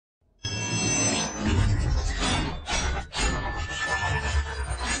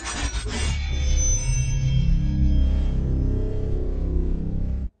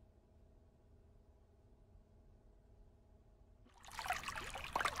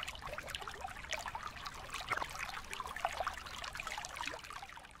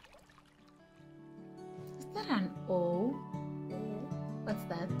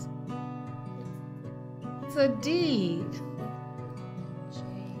a D.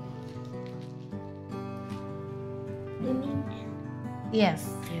 You mean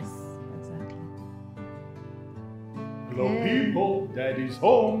Yes, exactly. Hello, people. Daddy's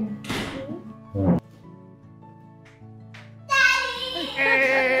home.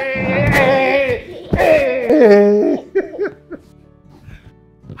 Hey.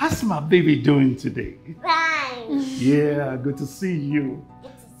 How's my baby doing today? fine? Yeah, good to see you.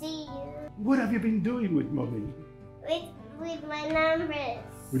 Good to see you. What have you been doing with mommy? With my numbers.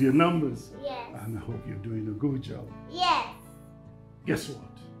 With your numbers? Yes. And I hope you're doing a good job. Yes. Guess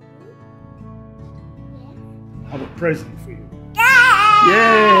what? Yes. I have a present for you. Yay!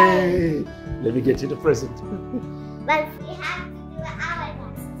 Yay! Let me get you the present. But we have to do our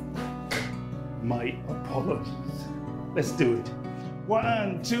best. My apologies. Let's do it.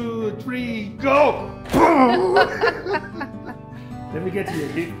 1, 2, 3, go! Let me get you a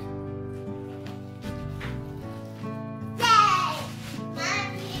gift. Yay!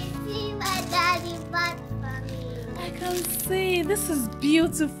 Mommy, see my daddy bought for me. I can see. This is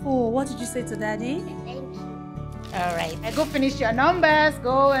beautiful. What did you say to Daddy? Thank you. All right. Go finish your numbers.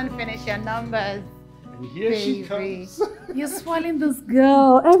 Go and finish your numbers. And here she comes. You're spoiling this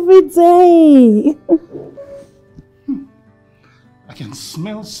girl every day. I can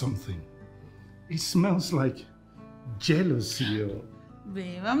smell something. It smells like jealousy.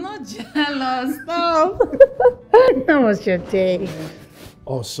 Babe, I'm not jealous. Stop. How was your day?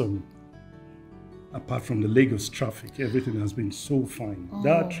 Awesome. Apart from the Lagos traffic, everything has been so fine. Oh.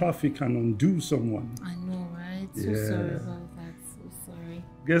 That traffic can undo someone. I know, right? So Yeah. sorry about that. So sorry.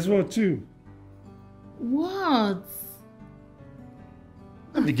 Guess what, too? What?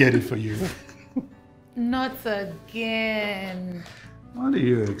 Let me get it for you. Not again. What do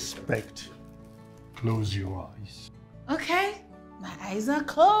you expect? Close your eyes. Okay. My eyes are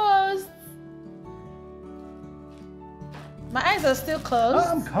closed. My eyes are still closed.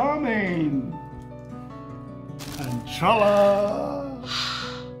 I'm coming. And chala.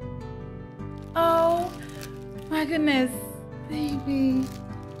 Oh my goodness, baby.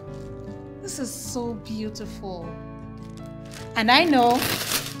 This is so beautiful. And I know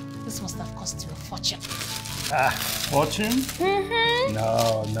this must have cost you a fortune. Ah, fortune? Mm-hmm.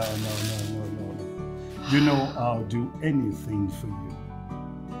 No. You know I'll do anything for you.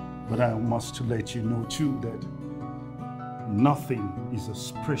 But I must let you know too that nothing is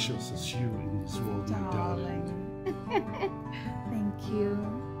as precious as you in this world, my darling. Thank you.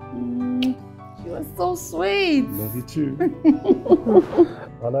 You are so sweet. Love you too.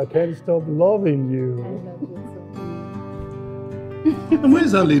 And I can't stop loving you. I love you so And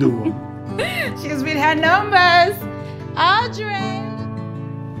where's that little one? much. She's with her numbers. Audrey.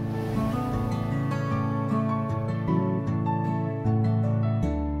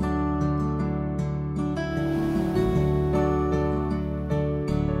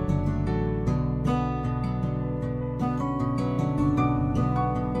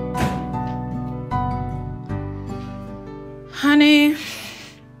 Honey.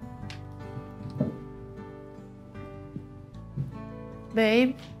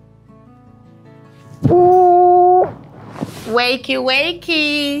 Babe. Wakey,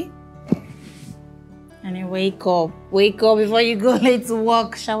 wakey. Honey, wake up. Wake up before you go late to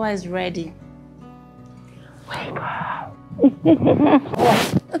work. Shower is ready. Wake up.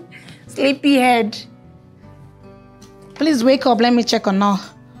 Sleepy head. Please wake up. Let me check on her.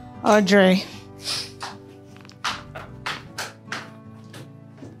 Audrey.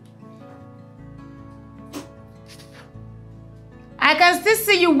 I can still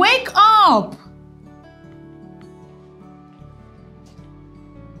see you. Wake up!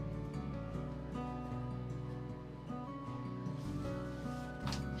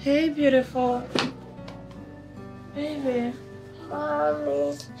 Hey, beautiful. Baby.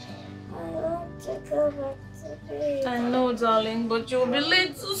 Mommy, I want to go back to bed. I know, darling, but you'll be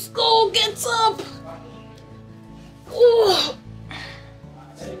late to school. Get up! Ooh.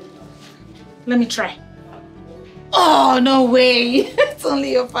 Let me try. Oh, no way. It's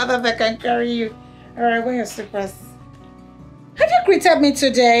only your father that can carry you. All right, wear your slippers. Have you greeted me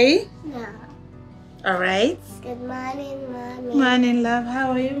today? No. All right. Good morning, Mommy. Morning, love.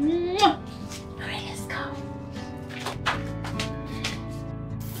 How are you? Mwah. All right, let's go.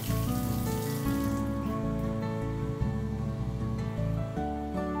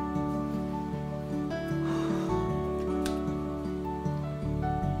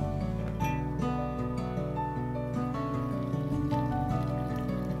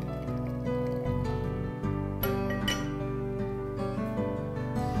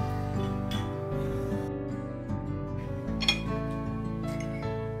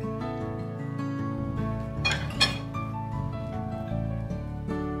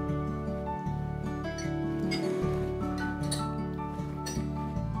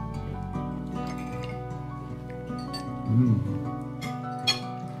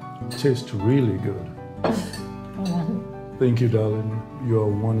 tastes really good. Thank you, darling. You are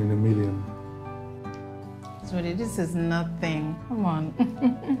one in a million. Sweetie, this is nothing. Come on.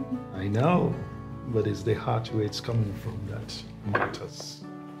 I know, but it's the heart where it's coming from that matters.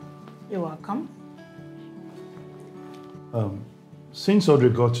 You're welcome. Since Audrey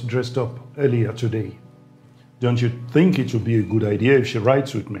got dressed up earlier today, don't you think it would be a good idea if she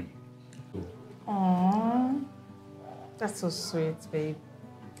rides with me? Aww, that's so sweet, babe.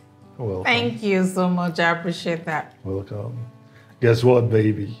 Welcome. Thank you so much. I appreciate that. Welcome. Guess what,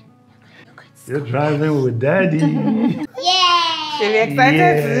 baby? You're driving with Daddy. Yeah! She'll be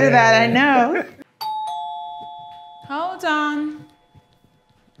excited to do that, I know. Hold on.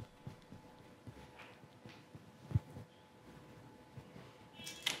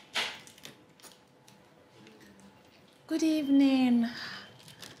 Good evening.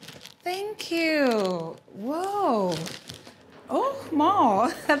 Thank you. Whoa. Oh, more.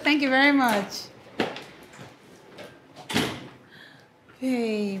 Thank you very much.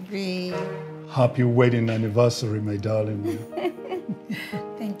 Baby. Happy wedding anniversary, my darling.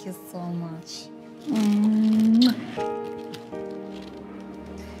 Thank you so much. Thank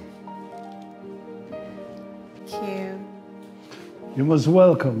you. You're most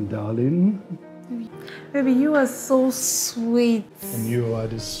welcome, darling. Baby, you are so sweet. And you are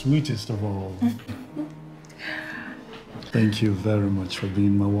the sweetest of all. Thank you very much for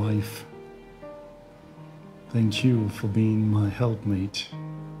being my wife. Thank you for being my helpmate.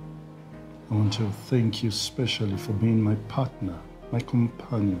 I want to thank you especially for being my partner, my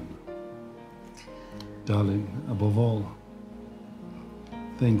companion. Darling, above all,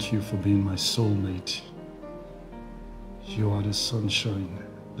 thank you for being my soulmate. You are the sunshine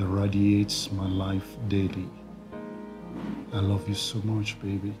that radiates my life daily. I love you so much,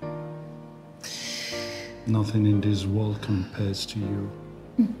 baby. Nothing in this world compares to you.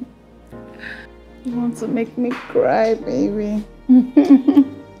 You want to make me cry, baby.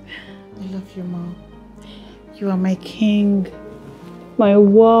 I love you, Mom. You are my king, my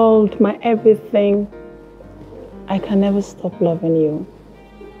world, my everything. I can never stop loving you.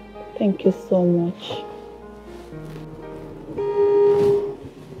 Thank you so much.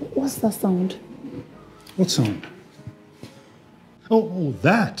 What's that sound? What sound? Oh,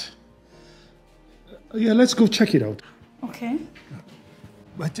 that. Yeah, let's go check it out. Okay.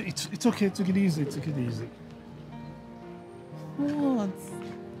 But it's okay. Take it easy. Take it easy. What?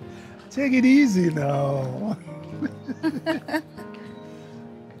 Take it easy now.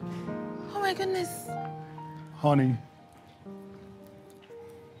 Oh my goodness. Honey.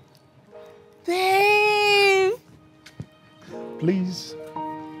 Babe. Please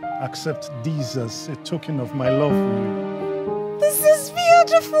accept these as a token of my love for you. This is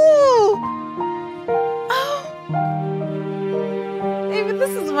beautiful. Oh. Baby,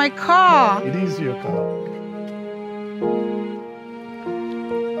 this is my car. It is your car.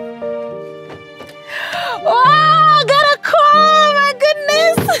 Oh, got a car, my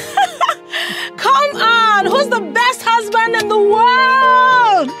goodness. Come on, who's the best husband in the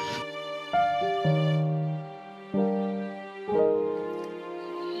world?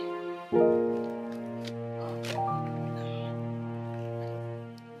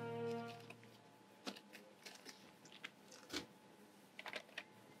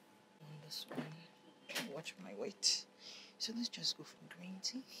 This one. Watch my weight. So let's just go for green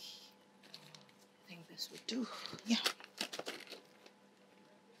tea. I think this would do. Yeah.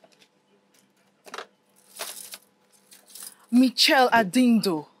 Michelle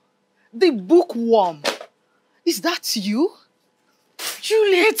Adindo, the bookworm. Is that you?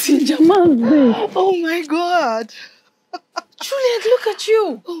 Julliet in Jamal. Oh my God. Juliet, look at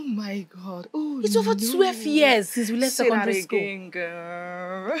you. Oh my God. Oh, It's over 12 years since we left secondary school. Again,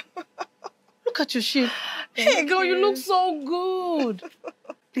 girl. Look at your shape. Hey, girl, you look so good.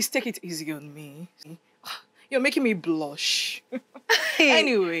 Please take it easy on me. You're making me blush.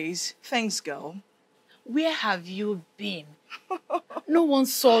 Anyways, thanks, girl. Where have you been? No one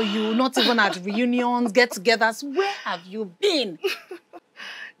saw you, not even at reunions, get-togethers. Where have you been?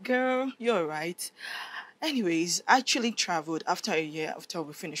 Girl, you're right. Anyways, I actually traveled after a year after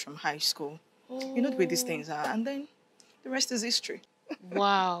we finished from high school. Oh. You know the way these things are, and then the rest is history.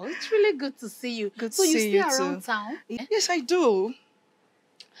 Wow, it's really good to see you. Good so to see you stay around too. Town? Yes, I do.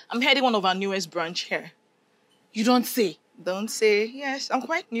 I'm heading one of our newest branch here. You don't say? Don't say. Yes, I'm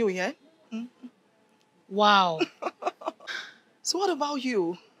quite new here. Mm. Wow. So what about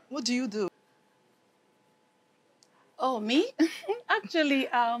you? What do you do? Oh, me? Actually,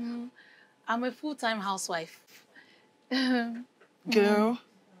 I'm a full-time housewife. Girl,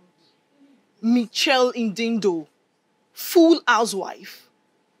 Michelle Indindo, full housewife.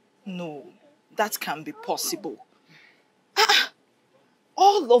 No, that can't be possible.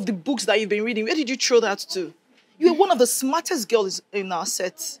 All of the books that you've been reading, where did you throw that to? You were one of the smartest girls in our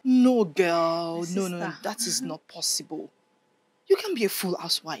set. No, girl. No, that is not possible. You can't be a full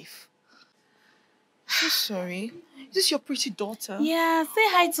housewife. So sorry. Is this your pretty daughter? Yeah, say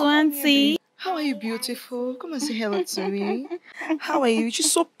hi to Auntie. How are you, beautiful? Come and say hello to me. How are you?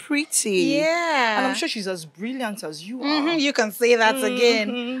 She's so pretty. Yeah. And I'm sure she's as brilliant as you are. You can say that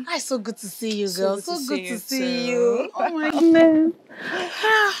again. It's so good to see you, girl. So good to see you. Oh my goodness.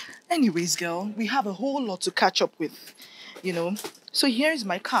 Anyways, girl, we have a whole lot to catch up with, you know. So here is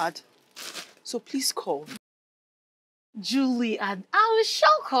my card. So please call me. Julie, and I will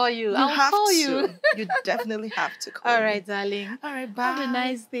sure call you. I'll call you. You definitely have to call All right, darling. All right, bye. Have a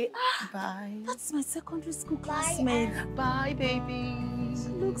nice day. Bye. That's my secondary school classmate. Bye, baby. She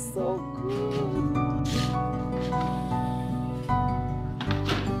looks so good.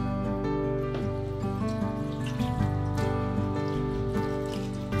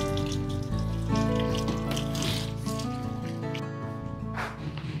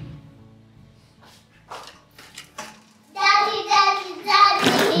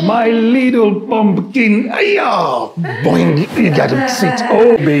 My little pumpkin. Ayah! Boing, you gotta sit.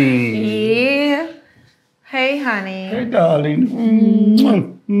 Oh, baby. Yeah. Hey, honey. Hey, darling.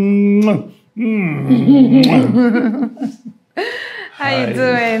 How you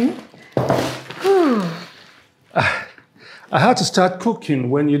doing? I had to start cooking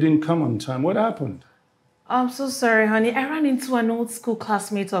when you didn't come on time. What happened? I'm so sorry, honey. I ran into an old school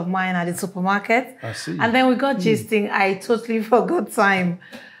classmate of mine at the supermarket. I see. And then we got gisting. I totally forgot time.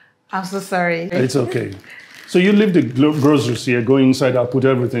 I'm so sorry. It's okay. So you leave the groceries here, go inside, I'll put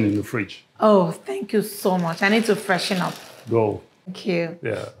everything in the fridge. Oh, thank you so much. I need to freshen up. Go. Thank you.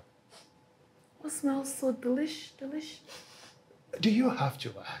 Yeah. What smells so delish? Do you have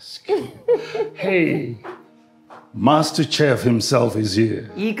to ask? Hey, Master Chef himself is here.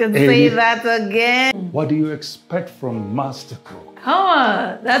 You can say that again. What do you expect from Master Cook? Come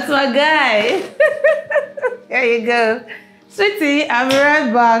on, that's my guy. Here you go. Sweetie, I'll be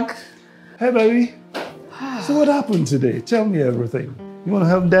right back. Hey, baby. So what happened today? Tell me everything. You want to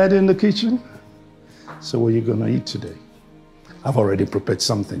help Daddy in the kitchen? So what are you going to eat today? I've already prepared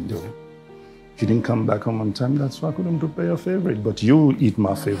something, though. If you didn't come back home on time, that's why I couldn't prepare your favorite. But you eat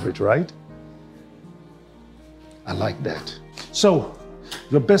my favorite, right? I like that. So,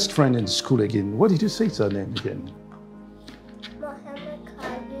 your best friend in school again, what did you say to her name again?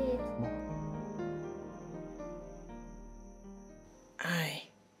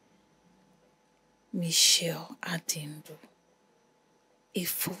 Michelle Adindu, a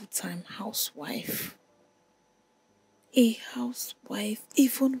full-time housewife. A housewife,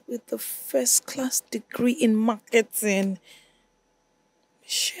 even with the first-class degree in marketing.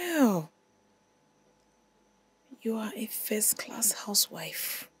 Michelle, you are a first-class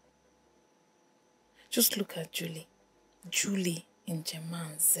housewife. Just look at Julie. Julie in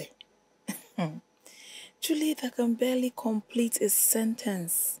Jemanze. Julie that can barely complete a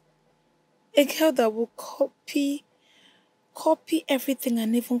sentence. A girl that will copy everything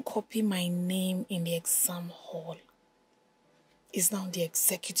and even copy my name in the exam hall is now the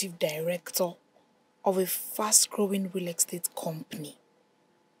executive director of a fast-growing real estate company.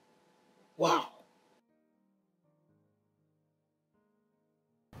 Wow.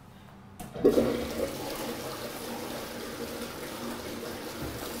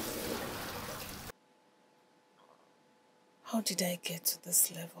 How did I get to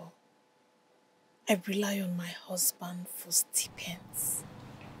this level? I rely on my husband for stipends,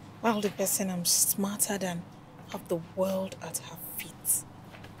 while the person I'm smarter than have the world at her feet.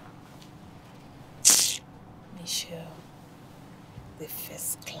 Michelle, the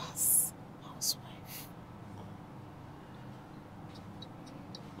first class housewife.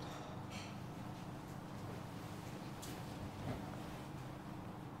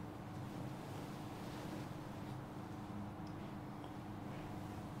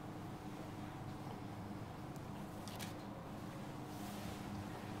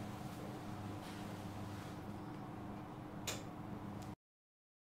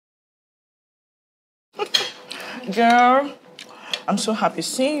 Girl, I'm so happy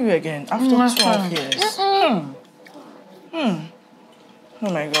seeing you again after 12 years. Oh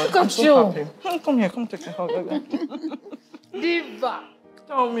my God, I'm so happy. Come here, come take a hug. Diva.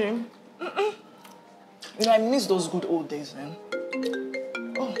 Tell me. You know, I miss those good old days, man.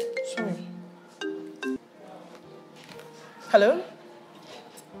 Oh, sorry. Hello?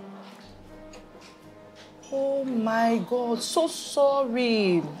 Oh my God, so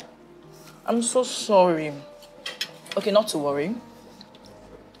sorry. I'm so sorry. Okay, not to worry.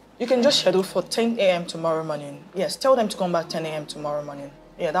 You can just schedule for 10 a.m. tomorrow morning. Yes, tell them to come back 10 a.m. tomorrow morning.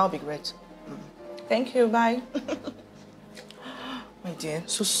 Yeah, that'll be great. Thank you, bye. My dear,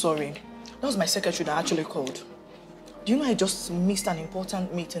 so sorry. That was my secretary that actually called. Do you know I just missed an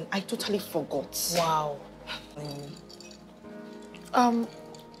important meeting? I totally forgot. Wow.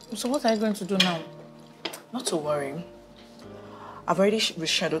 So what are you going to do now? Not to worry. I've already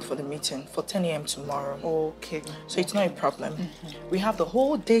rescheduled for the meeting for 10 a.m. tomorrow. Okay. So it's not a problem. We have the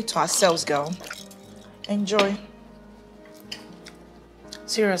whole day to ourselves, girl. Enjoy.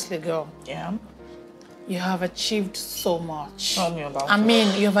 Seriously, girl. Yeah? You have achieved so much. Tell me about it. I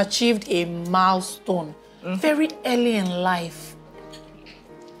mean, you have achieved a milestone very early in life.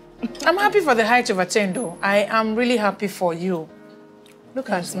 I'm happy for the height you've attained, though. I am really happy for you. Look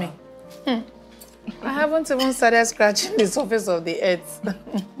at me. I haven't even started scratching the surface of the earth.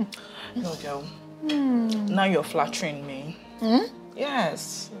 No, girl. Now you're flattering me.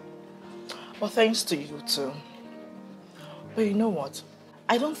 Yes. Well, thanks to you, too. But you know what?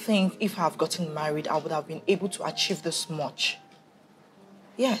 I don't think if I've gotten married, I would have been able to achieve this much.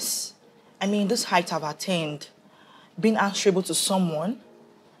 Yes. I mean, this height I've attained, being answerable to someone,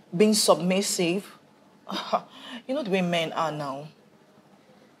 being submissive. You know the way men are now.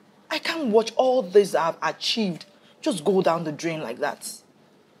 I can't watch all this I've achieved just go down the drain like that.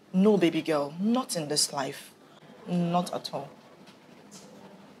 No, baby girl, not in this life. Not at all.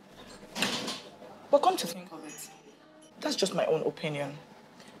 But come to think of it, that's just my own opinion.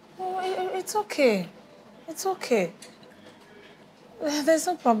 Oh, it's okay. It's okay. There's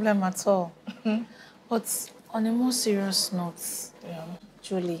no problem at all. But on a more serious note,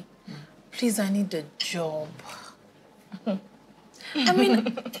 Julie, please, I need a job. I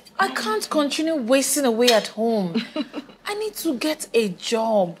mean, I can't continue wasting away at home. I need to get a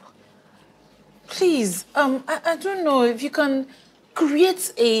job. Please, I don't know if you can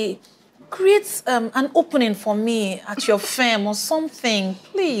create an opening for me at your firm or something,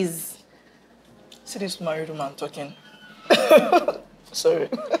 please. See this married woman talking. Sorry.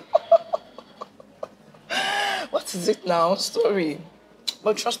 What is it now? Story.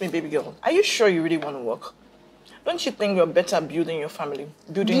 But trust me, baby girl, are you sure you really want to work? Don't you think you're better building your family?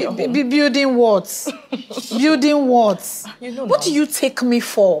 Building your home? Building what? Building what? You know what now. do you take me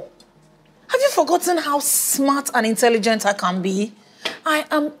for? Have you forgotten how smart and intelligent I can be? I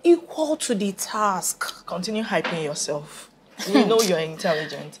am equal to the task. Continue hyping yourself. You know you're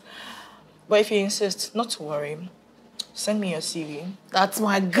intelligent. But if you insist, not to worry. Send me your CV. That's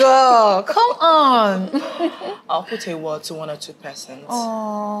my girl. Come on. I'll put a word to 1 or 2 persons.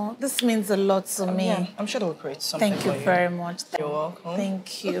 Oh, this means a lot to me. Yeah, I'm sure they'll create something Thank you very much. You're welcome.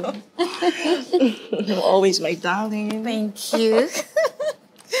 Thank you. You're always my darling. Thank you.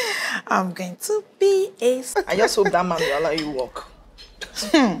 I'm going to be a... I just hope that man will allow you walk.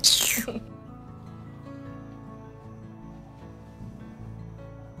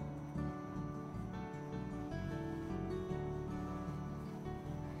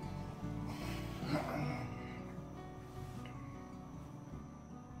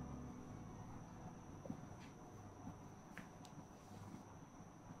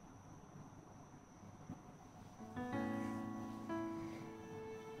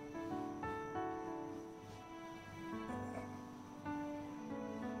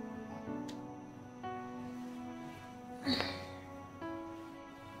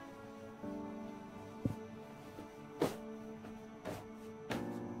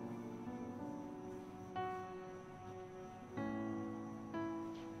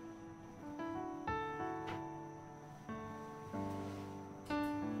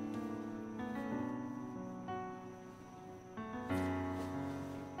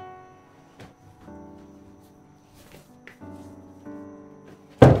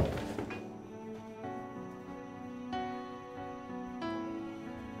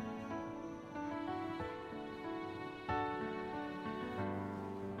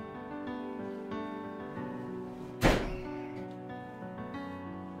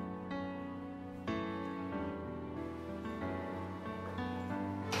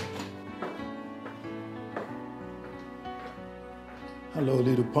 Hello,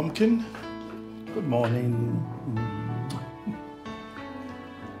 little pumpkin. Good morning.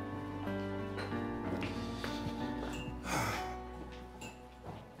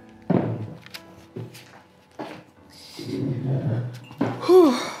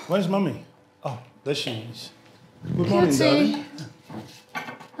 Where's Mommy? Oh, there she is. Good morning, darling.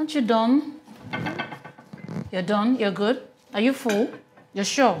 Aren't you done? You're done? You're good? Are you full? You're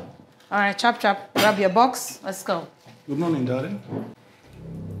sure? All right, chop, chop. Grab your box. Let's go. Good morning, darling.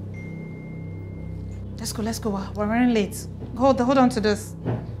 Let's go. We're running late. Hold on to this.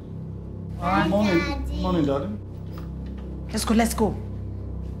 Hi, morning. Morning, darling. Let's go, let's go.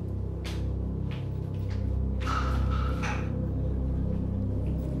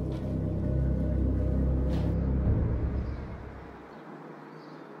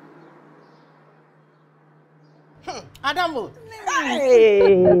 Adamu.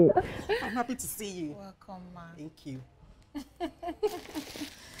 Hey! I'm happy to see you. Welcome, ma. Thank you.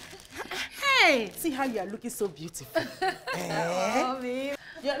 Hey! See how you are looking so beautiful. Oh, babe.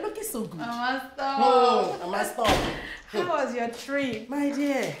 You are looking so good. I must stop. How was your trip? My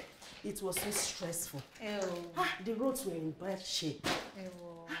dear, it was so stressful. Ew. The roads were in bad shape.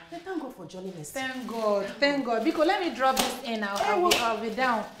 Thank God for Johnny Messi. Thank God, thank God. Because let me drop this in. I'll be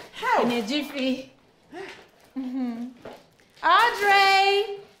down. How? In a jiffy.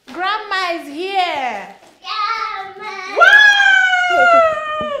 Audrey, Grandma is here. Grandma. Wow!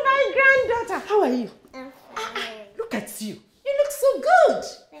 My granddaughter. How are you? I'm fine. Look at you. You look so good.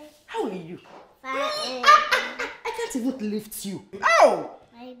 How are you? Fine. I can't even lift you. Oh!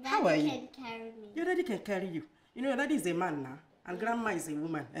 My How are daddy you? can carry me. Your daddy can carry you. You know, your daddy is a man now, and grandma is a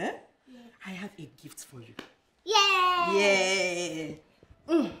woman. Eh? Yeah. I have a gift for you. Yay!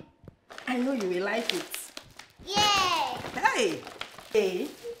 Yeah. I know you will like it. Yay! Hey! Hey!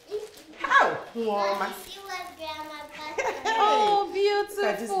 How? Mama. See what Grandma got for me. Oh, beautiful.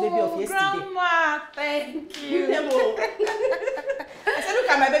 Look at this baby of yesterday. Grandma, thank you. I said, look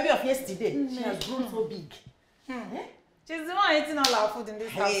at my baby of yesterday. She has grown so big. She's the one eating all our food in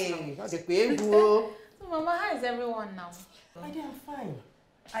this house Hey, now. that's a baby. So, Mama, how is everyone now? my dear, I'm fine.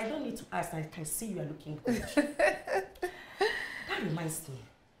 I don't need to ask. I can see you are looking good. That reminds me.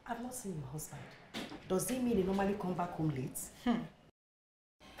 I've not seen your husband. Does it mean he normally come back home late?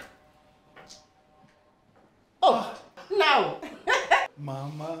 Oh, now.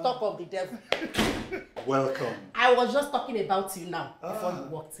 Mama. Talk of the devil. Welcome. I was just talking about you now before you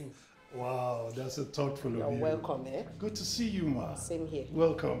walked in. Wow, that's a thoughtful You're of you. welcome, eh? Good to see you, Ma. Same here.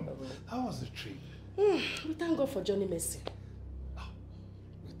 Welcome. How was the trip? We thank God for Johnny Messi.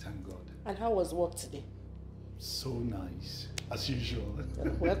 We thank God. And how was work today? So nice, as usual.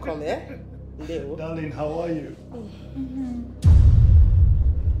 Welcome, eh? Leo. Darling, how are you?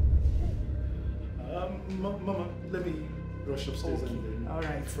 Mama, let me rush upstairs and then All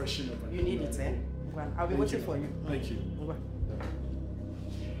right. freshen up. And You need it, eh? Go on. I'll be waiting for you. Thank you. Go on.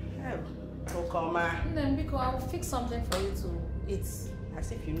 Oh, come on. Then, because I'll fix something for you to eat.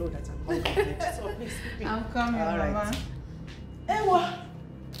 As if you know that I'm hungry. So please, keep it. I'm coming, All right. Mama. Ewa.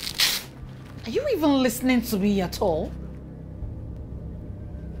 Are you even listening to me at all?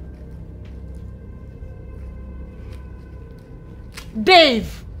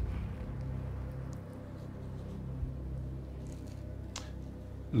 Dave!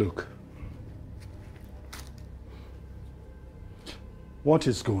 Look. What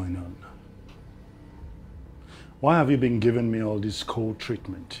is going on? Why have you been giving me all this cold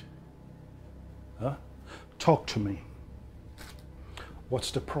treatment? Huh? Talk to me.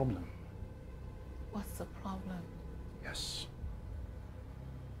 What's the problem? What's the problem? Yes.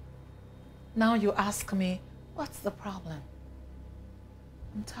 Now you ask me, what's the problem?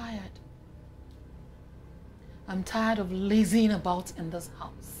 I'm tired. I'm tired of lazing about in this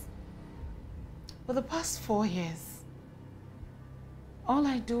house. For the past 4 years, all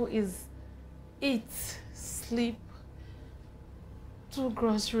I do is eat, sleep, do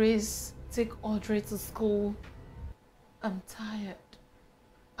groceries, take Audrey to school. I'm tired.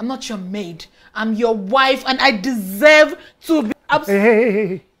 I'm not your maid. I'm your wife and I deserve to be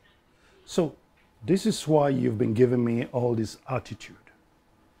Hey. So, this is why you've been giving me all this attitude.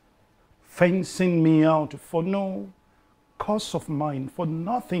 Fencing me out for no cause of mine, for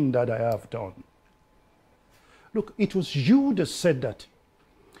nothing that I have done. Look, it was you that said that.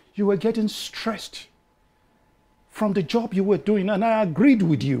 You were getting stressed from the job you were doing, and I agreed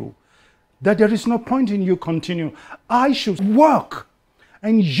with you that there is no point in you continue. I should work,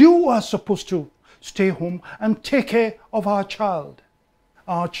 and you are supposed to stay home and take care of our child,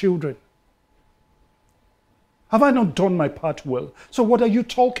 our children. Have I not done my part well? So what are you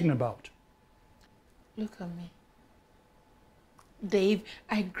talking about? Look at me. Dave,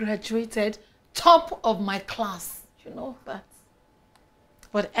 I graduated top of my class. You know that.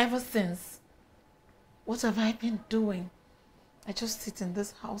 But ever since, what have I been doing? I just sit in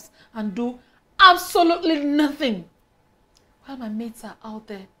this house and do absolutely nothing. While my mates are out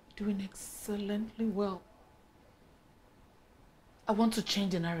there doing excellently well. I want to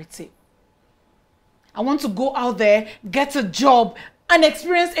change the narrative. I want to go out there, get a job, and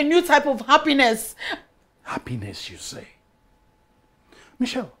experience a new type of happiness. Happiness, you say?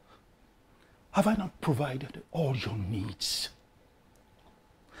 Michelle, have I not provided all your needs?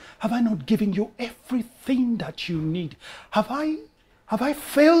 Have I not given you everything that you need? Have I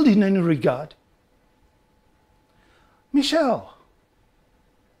failed in any regard? Michelle,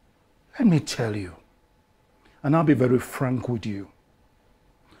 let me tell you, and I'll be very frank with you,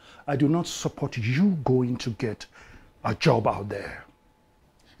 I do not support you going to get a job out there.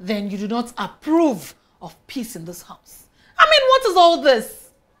 Then you do not approve of peace in this house. I mean, what is all this?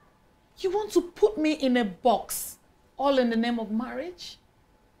 You want to put me in a box, all in the name of marriage?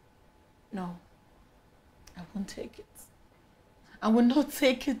 No, I won't take it. I will not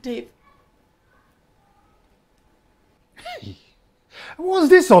take it, Dave. Hey, what's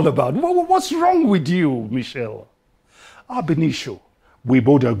this all about? What's wrong with you, Michelle? Ab initio, we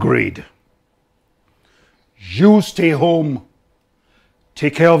both agreed. You stay home,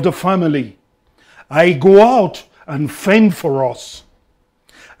 take care of the family. I go out and fend for us.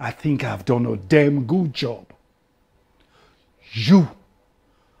 I think I've done a damn good job. You,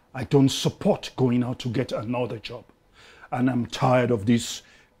 I don't support going out to get another job. And I'm tired of this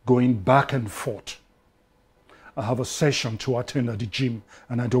going back and forth. I have a session to attend at the gym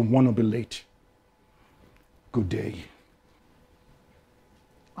and I don't want to be late. Good day.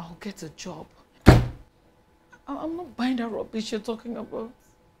 I'll get a job. I'm not buying that rubbish you're talking about.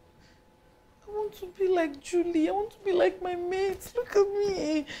 I want to be like Julie. I want to be like my mates. Look at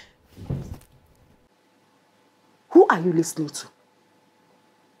me. Who are you listening to?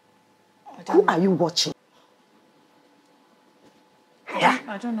 Who are you watching? Yeah.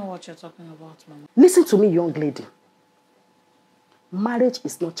 I don't know what you're talking about, Mama. Listen to me, young lady. Marriage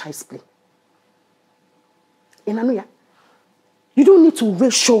is not child's play. Inanuya, you don't need to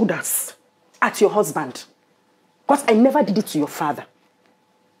raise shoulders at your husband. Because I never did it to your father.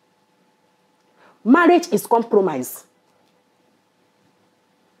 Marriage is compromise.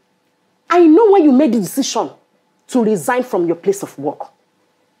 I know when you made the decision to resign from your place of work.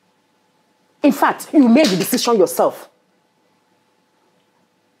 In fact, you made the decision yourself.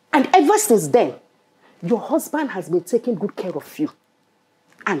 And ever since then, your husband has been taking good care of you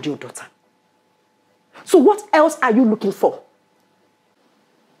and your daughter. So what else are you looking for?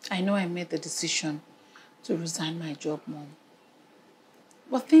 I know I made the decision to resign my job, Mom.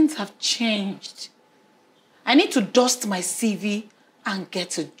 But things have changed. I need to dust my CV and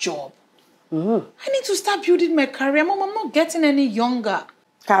get a job. I need to start building my career. Mom, I'm not getting any younger.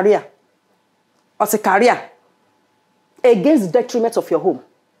 Career? What's a career? Against the detriment of your home.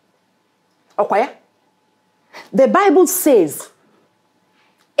 Okay? The Bible says,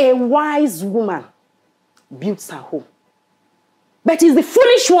 a wise woman builds her home. But it's the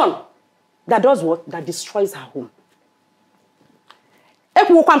foolish one that does what? That destroys her home.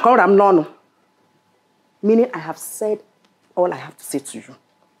 Meaning I have said all I have to say to you.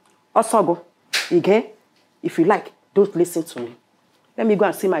 Also go, again, if you like, don't listen to me. Let me go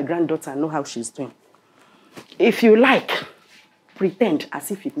and see my granddaughter and know how she's doing. If you like, pretend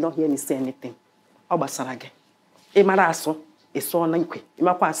as if you did not hear me say anything. Obasarage. Emaraso, Esona Nkwe,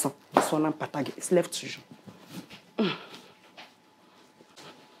 Imakwaso, Esona Patage. It's left to you.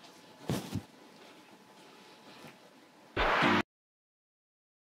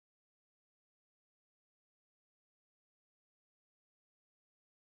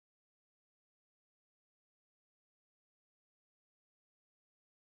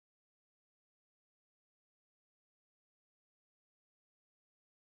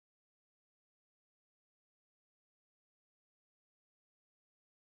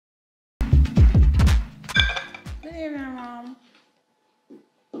 Mom.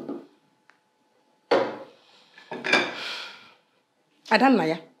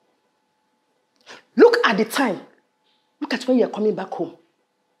 Adanaya, look at the time. Look at when you're coming back home.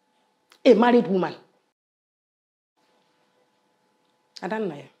 A married woman.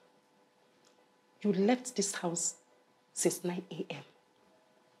 Adanaya, you left this house since 9 a.m.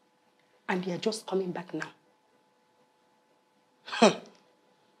 and you're just coming back now.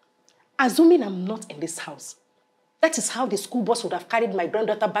 Assuming I'm not in this house, that is how the school bus would have carried my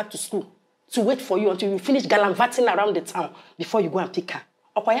granddaughter back to school to wait for you until you finish gallivanting around the town before you go and pick her.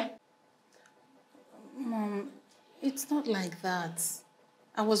 Appiah? Mom, it's not like that.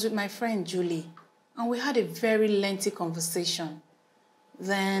 I was with my friend Julie, and we had a very lengthy conversation.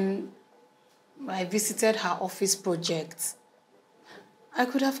 Then I visited her office project. I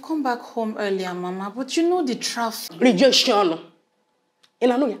could have come back home earlier, Mama, but you know the traffic. Rejection.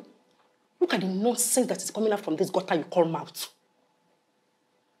 Inanuya, look at the nonsense that is coming out from this gutter you call mouth.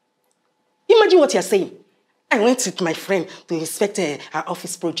 Imagine what you're saying. I went with my friend to inspect her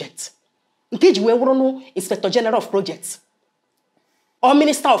office project. Ukeje, we don't know Inspector General of Projects. Or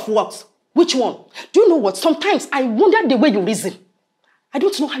Minister of Works. Which one? Do you know what? Sometimes I wonder the way you reason. I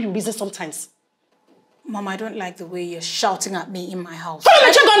don't know how you reason sometimes. Mom, I don't like the way you're shouting at me in my house.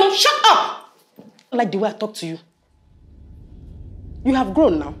 Shut up! I like the way I talk to you. You have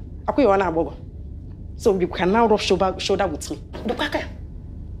grown now. So you can now rub shoulder with me.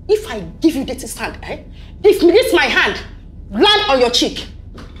 If I give you this hand, if this my hand land on your cheek,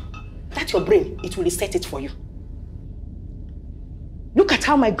 that's your brain, it will reset it for you. Look at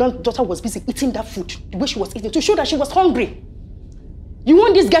how my granddaughter was busy eating that food, the way she was eating, to show that she was hungry. You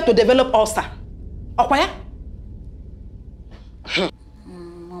want this girl to develop ulcer? Appiah?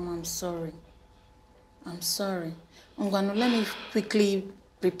 Mom, I'm sorry. I'm sorry. Let me quickly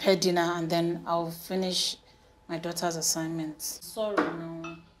prepare dinner and then I'll finish my daughter's assignments. Sorry,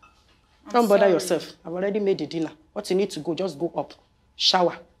 no. Don't bother yourself. I've already made the dinner. What you need to go, just go up,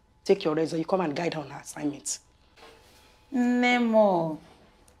 shower, take your rest, and you come and guide her on her assignments. Nemo.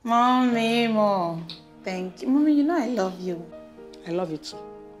 Mommy, Mo. Thank you. Mommy, you know I love you. I love you too.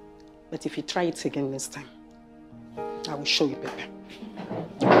 But if you try it again next time, I will show you Pepe.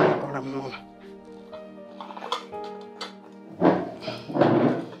 Or I'm Mama.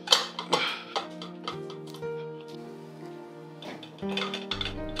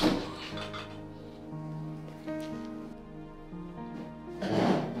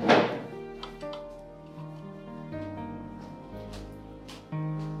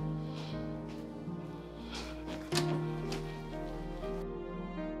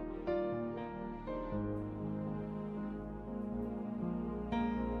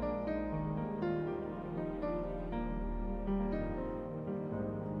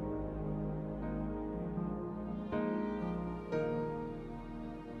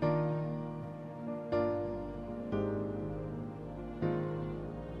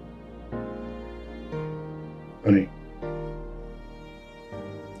 Honey,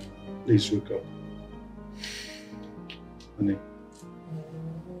 please wake up. Honey.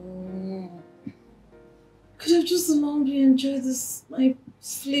 Could have just allowed me to enjoy this, my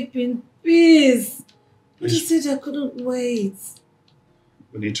sleep in peace. You said I couldn't wait.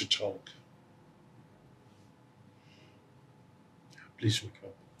 We need to talk. Please wake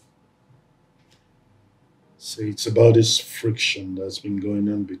up. See, it's about this friction that's been going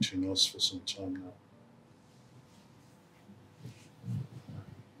on between us for some time now.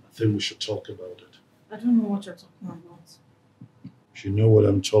 I think we should talk about it. I don't know what you're talking about. You know what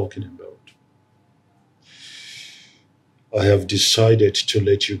I'm talking about. I have decided to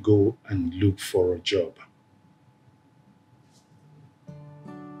let you go and look for a job.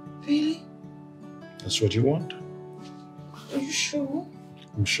 Really? That's what you want? Are you sure?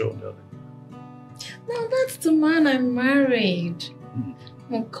 I'm sure, darling. No, that's the man I married.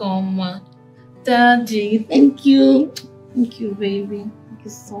 Okoma. Daddy, thank you. Thank you, baby. Thank you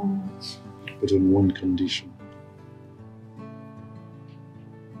so much. But on one condition.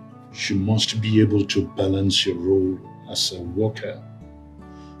 You must be able to balance your role as a worker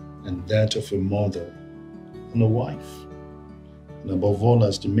and that of a mother and a wife. And above all,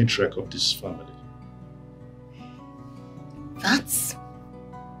 as the matriarch of this family. That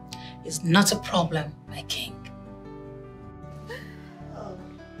is not a problem, my king.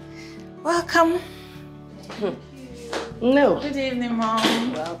 Welcome. No. Good evening,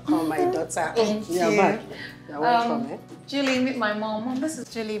 Mom. Welcome, my daughter. Thank you. You're back. You're welcome, Julie, meet my mom. Mom, this is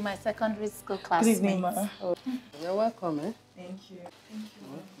Julie, my secondary school classmate. Good evening, Ma. Oh, you're welcome, Thank you. Thank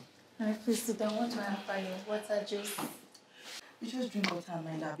you. Can I please sit down? What do I have for you? Water, juice? We just drink water and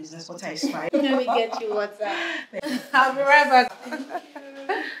mind our business. Water is fine. Let me get you water. I'll be right back.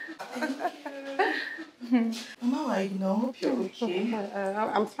 Mama, I hope you're okay.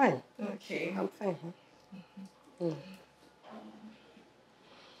 I'm fine. Okay. I'm fine.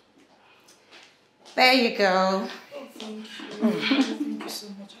 There you go. Thank you. Thank you so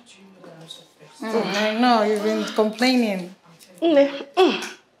much. How do you know that I'm so thirsty? I know, you've been complaining.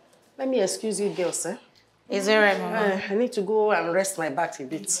 Let me excuse you, girls. Is it right, Mama? I need to go and rest my back a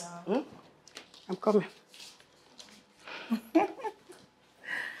bit. Yeah. I'm coming. I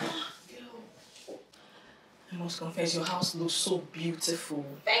must confess, your house looks so beautiful.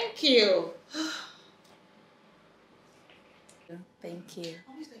 Thank you. Thank you.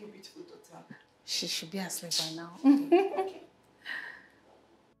 How is that your beautiful daughter? She should be asleep by now.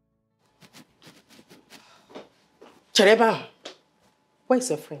 Chereba, where's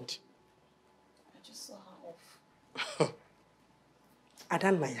your friend? I just saw her off.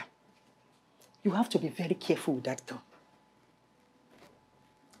 Adanmaya, you have to be very careful with that girl.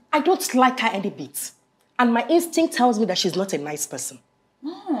 I don't like her any bit. And my instinct tells me that she's not a nice person.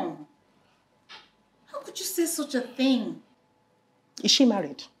 Mom, how could you say such a thing? Is she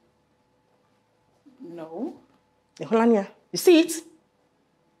married? No. Holania, you see it?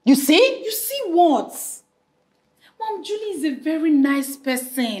 You see? You see what? Mom, Julie is a very nice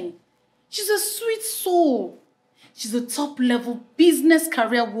person. She's a sweet soul. She's a top-level business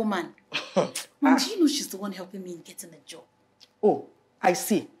career woman. Mom, do you know she's the one helping me in getting a job? Oh, I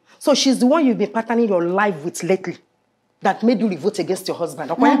see. So she's the one you've been patterning your life with lately that made you revolt against your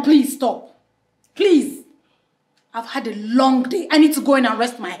husband, okay? Mom, please stop. Please. I've had a long day. I need to go in and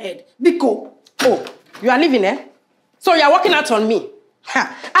rest my head. Biko. Oh, you are leaving, eh? So you are working out on me.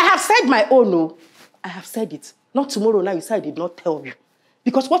 Ha. I have said my own, no. I have said it. Not tomorrow now, you say I did not tell you.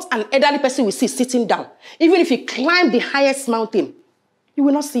 Because what an elderly person will see sitting down, even if he climbed the highest mountain, you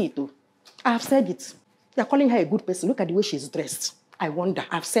will not see it, though. I have said it. You are calling her a good person. Look at the way she's dressed. I wonder.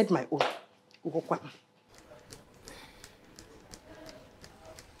 I've said my own.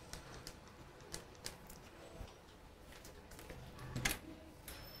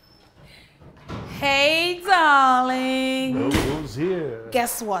 Hey, darling. Who's here?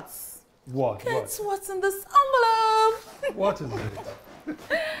 Guess what? What? Guess what's in this envelope? What is it?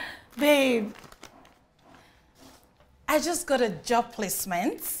 Babe, I just got a job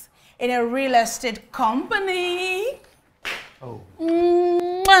placement in a real estate company. Oh.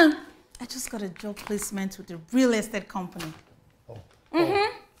 Mwah. I just got a job placement with a real estate company. Oh.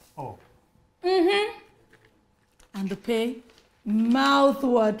 Oh. And the pay,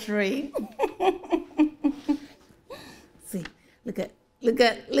 mouth-watering. See, look at, just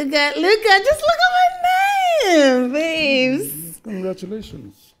look at my name, babes.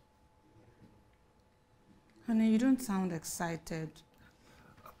 Congratulations. Honey, you don't sound excited.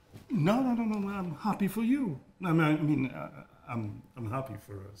 No, I'm happy for you. I'm happy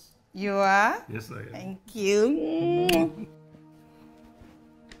for us. You are? Yes, I am. Thank you.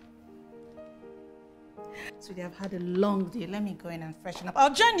 Sweetie, I've had a long day. Let me go in and freshen up.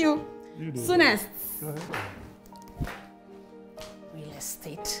 I'll join you soonest. Go ahead. Real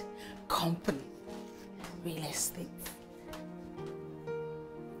estate company. Real estate.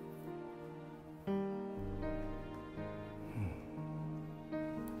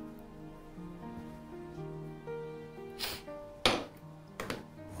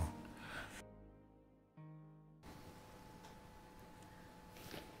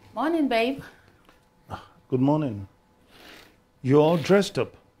 Morning, babe. Good morning. You're all dressed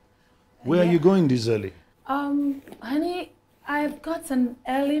up. Where are you going this early? Honey, I've got an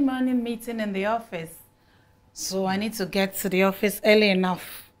early morning meeting in the office. So I need to get to the office early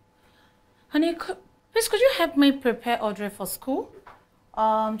enough. Honey, please could you help me prepare Audrey for school?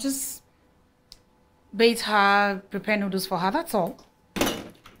 Just bathe her, prepare noodles for her, that's all.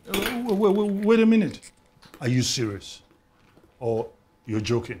 Wait a minute. Are you serious? Or you're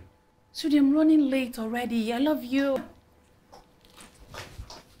joking? Sweetie, I'm running late already. I love you.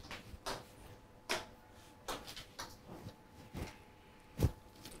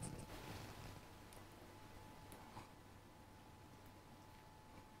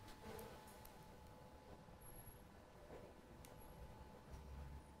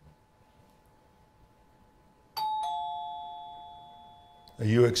 Are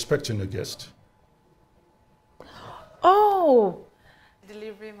you expecting a guest? Oh!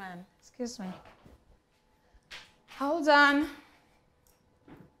 Delivery man. Excuse me. Hold on.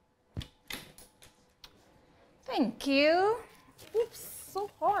 Thank you. Oops,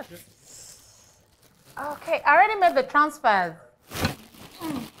 so hot. Okay, I already made the transfers.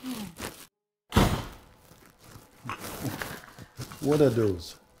 What are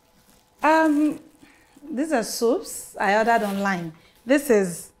those? These are soups I ordered online. This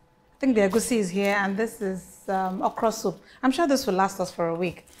is, I think the egusi is here, and this is okra soup. I'm sure this will last us for a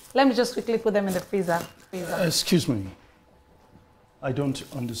week. Let me just quickly put them in the freezer. Excuse me. I don't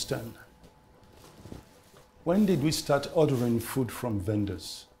understand. When did we start ordering food from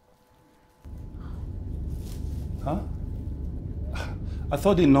vendors? Huh? I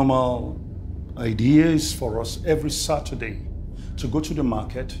thought the normal idea is for us every Saturday to go to the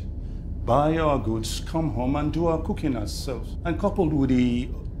market, buy our goods, come home and do our cooking ourselves. And coupled with the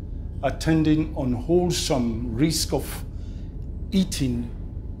attending unwholesome risk of eating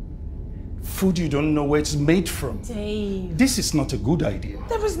food you don't know where it's made from. Dave. This is not a good idea.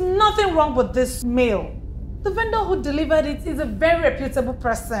 There is nothing wrong with this meal. The vendor who delivered it is a very reputable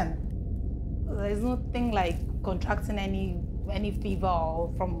person. There is nothing like contracting any fever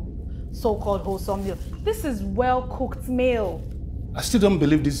or from so-called wholesome meal. This is well-cooked meal. I still don't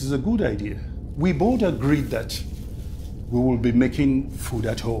believe this is a good idea. We both agreed that we will be making food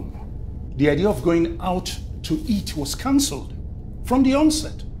at home. The idea of going out to eat was cancelled from the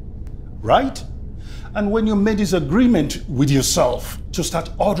onset, right? And when you made this agreement with yourself to start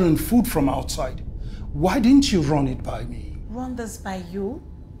ordering food from outside, why didn't you run it by me? Run this by you?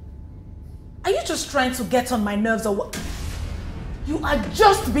 Are you just trying to get on my nerves or what? You are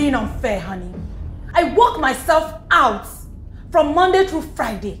just being unfair, honey. I work myself out from Monday through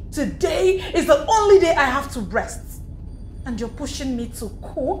Friday. Today is the only day I have to rest. And you're pushing me to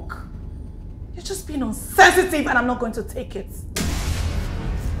cook? You're just being insensitive and I'm not going to take it.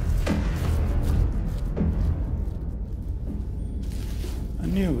 I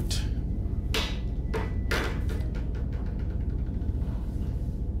knew it.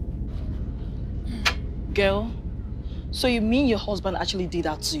 Girl, so you mean your husband actually did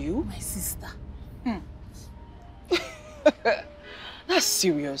that to you? My sister. That's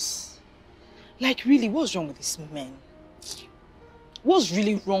serious. Like really, what's wrong with these men? What's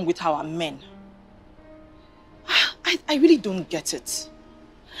really wrong with our men? I really don't get it.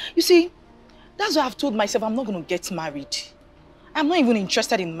 You see, that's why I've told myself I'm not going to get married. I'm not even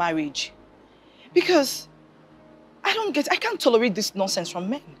interested in marriage. Because I can't tolerate this nonsense from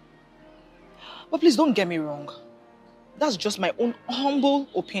men. But please don't get me wrong. That's just my own humble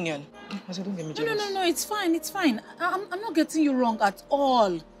opinion. I said, don't get me jealous. No, it's fine, it's fine. I'm not getting you wrong at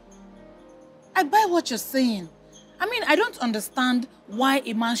all. I buy what you're saying. I mean, I don't understand why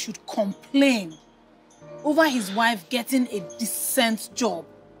a man should complain over his wife getting a decent job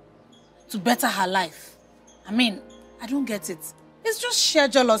to better her life. I mean, I don't get it. It's just sheer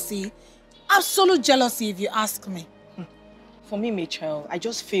jealousy. Absolute jealousy, if you ask me. For me, Michelle, I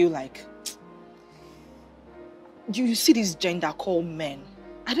just feel like you see this gender called men.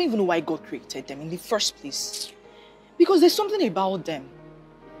 I don't even know why God created them in the first place. Because there's something about them.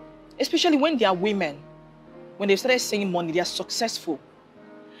 Especially when they are women. When they've started saying money, they are successful.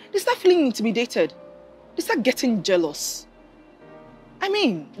 They start feeling intimidated. They start getting jealous. I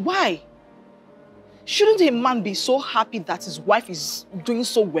mean, why? Shouldn't a man be so happy that his wife is doing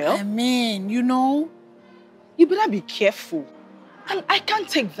so well? I mean, you know. You better be careful. And I can't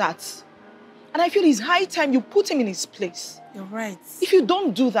take that. And I feel it's high time you put him in his place. You're right. If you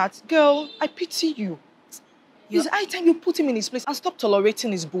don't do that, girl, I pity you. It's high time you put him in his place and stop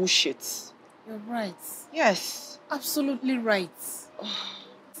tolerating his bullshit. You're right. Yes. Absolutely right.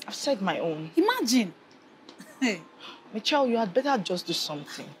 I've said my own. Imagine. Hey. Michelle, you had better just do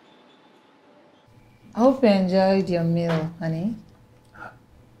something. I hope you enjoyed your meal, honey.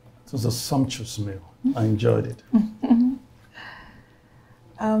 It was a sumptuous meal. I enjoyed it.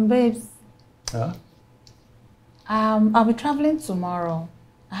 Babes. Huh? I'll be traveling tomorrow.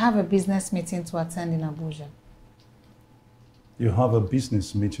 I have a business meeting to attend in Abuja. You have a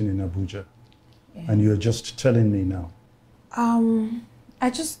business meeting in Abuja, Yeah. and you're just telling me now. I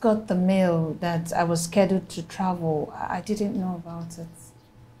just got the mail that I was scheduled to travel. I didn't know about it.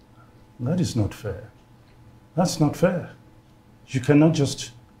 That is not fair. That's not fair. You cannot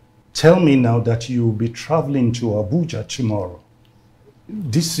just tell me now that you'll be traveling to Abuja tomorrow.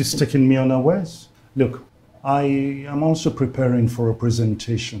 This is taking me unawares. Look, I am also preparing for a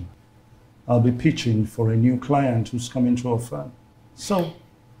presentation. I'll be pitching for a new client who's coming to our firm. So,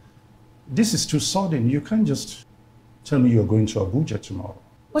 this is too sudden. You can't just tell me you're going to Abuja tomorrow.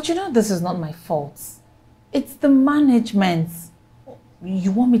 But you know this is not my fault. It's the management.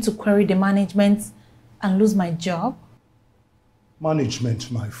 You want me to query the management and lose my job?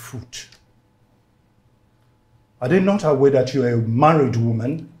 Management, my foot. Are they not aware that you're a married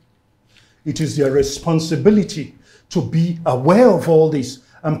woman? It is their responsibility to be aware of all this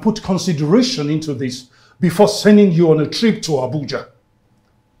and put consideration into this before sending you on a trip to Abuja.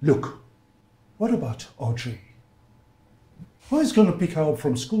 Look, what about Audrey? Who is going to pick her up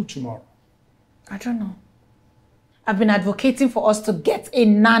from school tomorrow? I don't know. I've been advocating for us to get a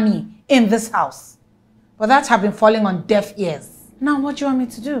nanny in this house. But that has been falling on deaf ears. Now what do you want me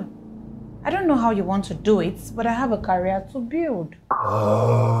to do? I don't know how you want to do it, but I have a career to build.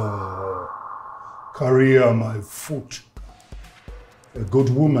 Oh, career, my foot. A good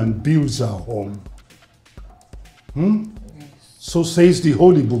woman builds her home. So says the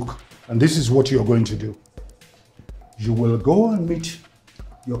Holy Book, and this is what you're going to do. You will go and meet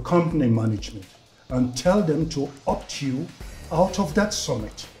your company management and tell them to opt you out of that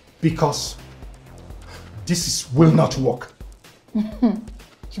summit because will not work.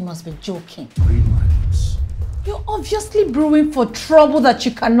 You must be joking. Read my lips. You're obviously brewing for trouble that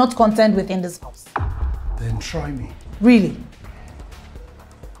you cannot contend with in this house. Then try me. Really?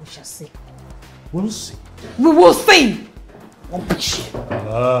 We shall see. We'll see. We will see!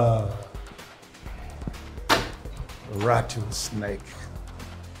 Rattlesnake.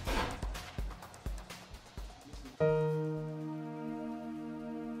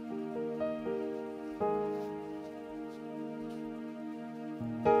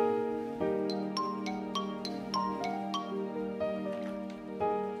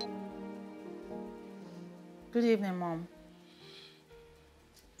 Good evening, Mom.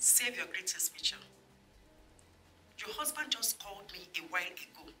 Save your greetings, Mitchell. Your husband just called me a while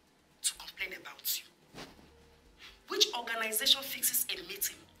ago to complain about you. Which organization fixes a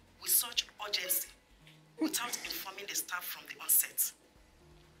meeting with such urgency without informing the staff from the onset?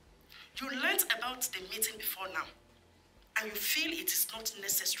 You learned about the meeting before now, and you feel it is not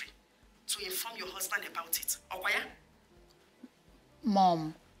necessary to inform your husband about it. Okwaya?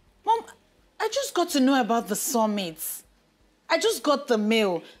 Mom, I just got to know about the summit. I just got the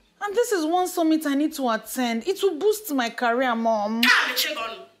mail. And this is one summit I need to attend. It will boost my career, Mom.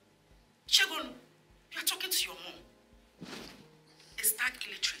 Chegon, you're talking to your mom. A stark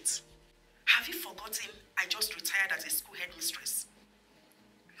illiterate. Have you forgotten I just retired as a school headmistress?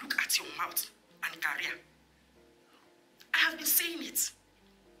 Look at your mouth and career. I have been saying it,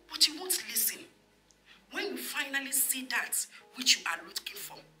 but you won't listen. When you finally see that which you are looking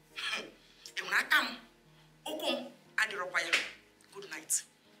for, good night.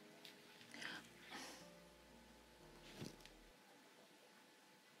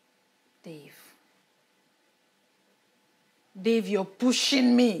 Dave, you're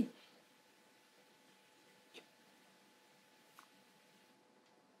pushing me.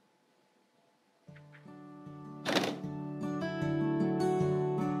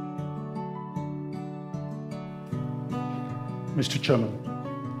 Mr. Chairman,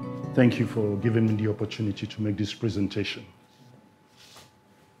 thank you for giving me the opportunity to make this presentation.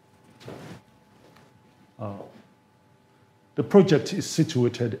 The project is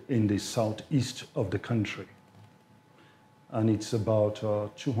situated in the southeast of the country, and it's about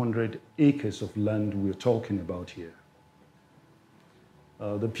 200 acres of land we're talking about here.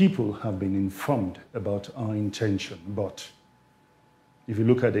 The people have been informed about our intention, but if you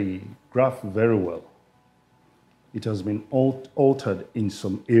look at the graph very well, it has been altered in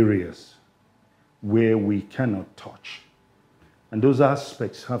some areas where we cannot touch. And those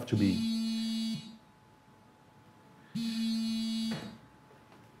aspects have to be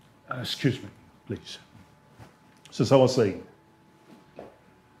excuse me, please. So as I was saying,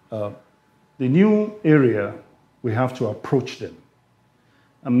 the new area, we have to approach them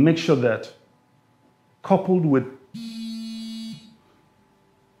and make sure that coupled with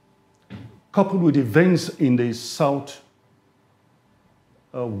events in the south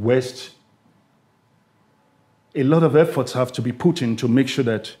west, a lot of efforts have to be put in to make sure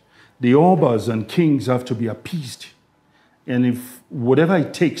that the obas and kings have to be appeased. And if whatever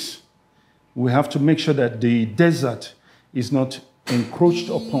it takes, we have to make sure that the desert is not encroached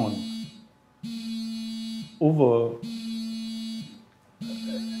upon over.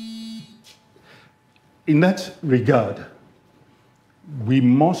 In that regard, we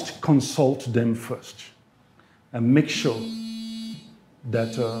must consult them first and make sure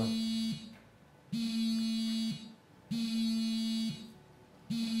that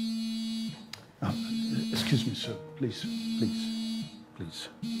excuse me, sir. Please.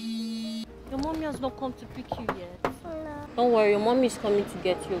 Your mommy has not come to pick you yet. Don't worry, your mommy is coming to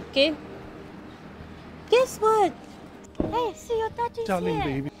get you, okay? Guess what? Hey, see your daddy's darling,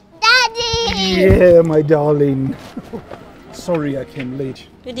 here. baby. Daddy! Yeah, my darling. Sorry I came late.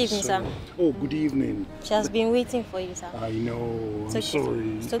 Good evening, sir. Oh, good evening. She has been waiting for you, sir. I know. It's I'm okay,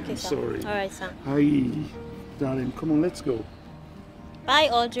 sorry. It's okay, I'm sir. sorry. All right, sir. Hi, darling. Come on, let's go. Bye,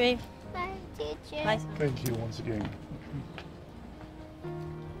 Audrey. Bye, teacher. Bye, sir. Thank you once again.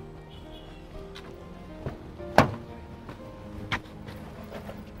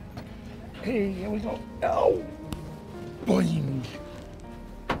 Hey, here we go. Ow! Boing!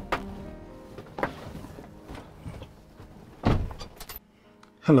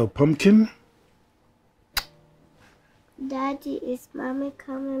 Hello, Pumpkin. Daddy, is Mommy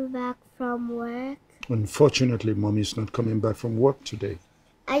coming back from work? Unfortunately, Mommy's not coming back from work today.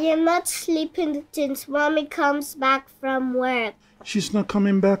 I am not sleeping since Mommy comes back from work. She's not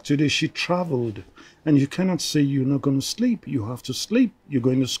coming back today. She traveled. And you cannot say you're not going to sleep. You have to sleep. You're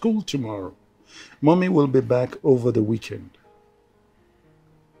going to school tomorrow. Mommy will be back over the weekend.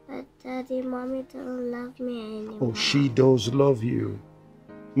 But Daddy, Mommy don't love me anymore. Oh, she does love you.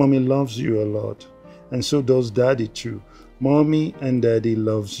 Mommy loves you a lot. And so does Daddy too. Mommy and Daddy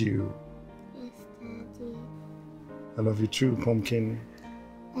loves you. Yes, Daddy. I love you too, Pumpkin.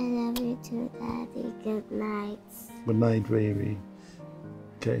 I love you too, Daddy. Good night. Good night, baby.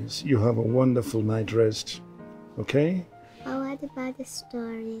 Okay, so you have a wonderful night rest. Okay? Oh, what about the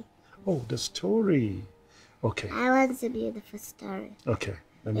story? Oh, the story. Okay. I want a beautiful story. Okay.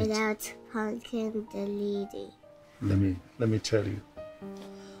 Without Pumpkin the lady. Let me tell you.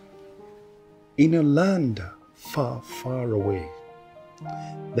 In a land far, far away,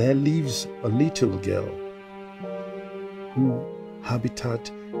 there lives a little girl habitat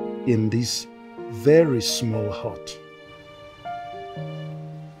in this very small hut.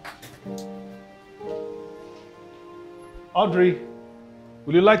 Audrey,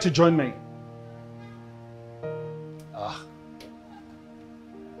 would you like to join me? I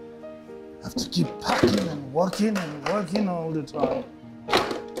have to keep packing and working all the time.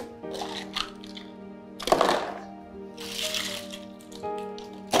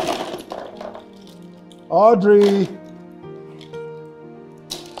 Audrey!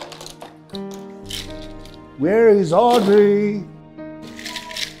 Where is Audrey?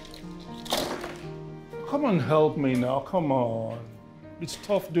 Come on, help me now, come on. It's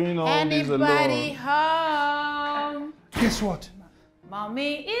tough doing all this alone. Anybody home? Guess what?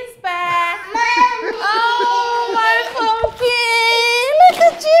 Mommy is back. Oh, my pumpkin. Look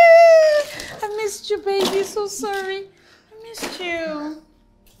at you. I missed you, baby. So sorry. I missed you.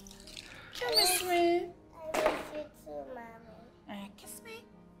 You miss me. I miss you too, Mommy. Kiss me.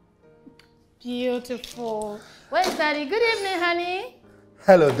 Beautiful. Where's Daddy? Good evening, honey.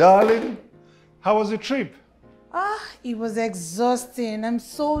 Hello, darling. How was the trip? It was exhausting. I'm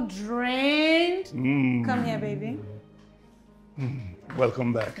so drained. Come here, baby.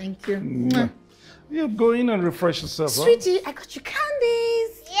 Welcome back. Thank you. You go in and refresh yourself, huh? Sweetie, I got you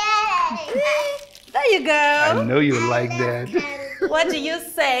candies. Yay! There you go. I know you like that. What do you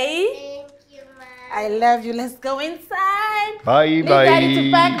say? Thank you, Mom. I love you. Let's go inside. Bye, Leave bye. Daddy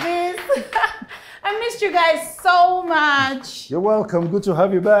to pack this. I missed you guys so much. You're welcome. Good to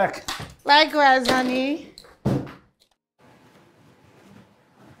have you back. Likewise, honey.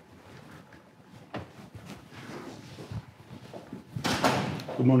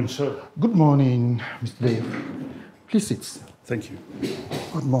 Good morning, sir. Good morning, Mr. Dave. Please sit. Thank you.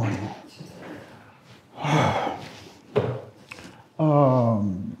 Good morning.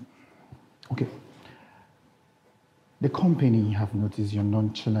 Okay. The company have noticed your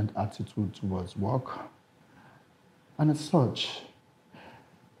nonchalant attitude towards work, and as such,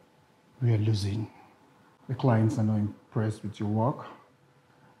 we are losing. The clients are not impressed with your work,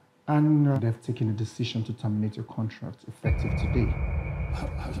 and they've taken a decision to terminate your contract effective today.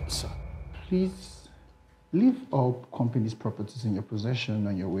 Sir. Please leave all company's properties in your possession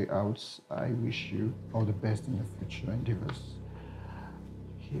on your way out. I wish you all the best in your future endeavors.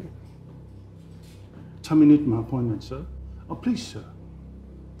 Here. Terminate my appointment, sir. Oh, please, sir.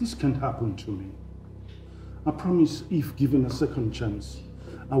 This can't happen to me. I promise, if given a second chance,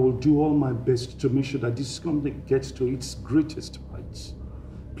 I will do all my best to make sure that this company gets to its greatest heights.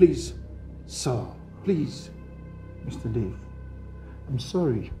 Please, sir, please. Mr. Dave, I'm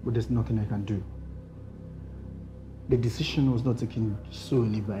sorry, but there's nothing I can do. The decision was not taken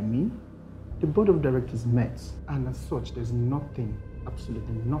solely by me. The board of directors met, and as such, there's nothing,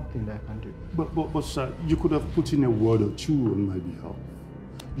 absolutely nothing that I can do. But sir, you could have put in a word or two on my behalf.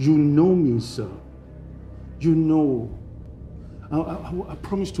 You know me, sir. You know. I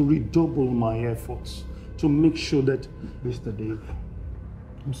promise to redouble my efforts to make sure that... Mr. Dave,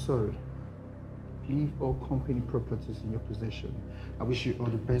 I'm sorry. Leave all company properties in your possession. I wish you all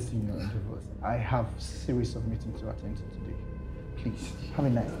the best in your endeavors. I have a series of meetings to attend to today. Please, have a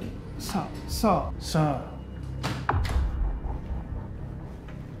nice day. Sir.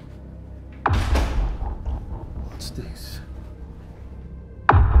 What's this?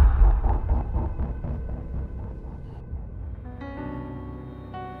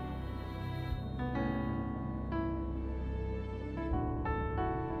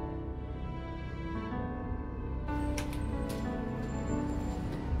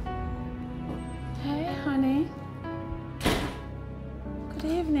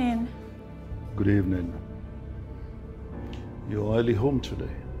 Good evening. You're early home today.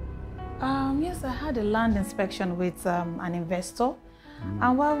 Yes, I had a land inspection with an investor.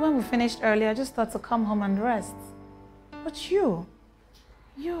 And when we finished early, I just thought to come home and rest. But you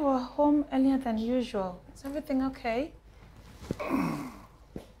were home earlier than usual. Is everything okay?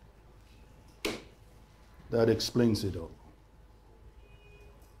 That explains it all.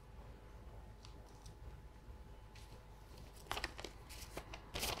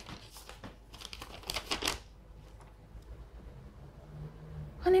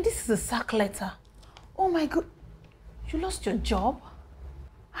 Honey, this is a sack letter. Oh my God. You lost your job?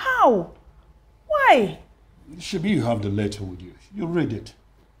 How? Why? Shabi, you have the letter with you. You read it.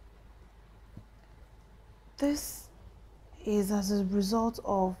 This is as a result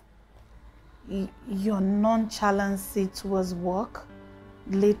of your nonchalancy towards work,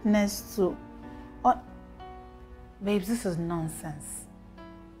 lateness to... Babes, this is nonsense.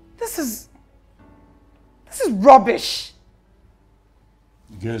 This is rubbish.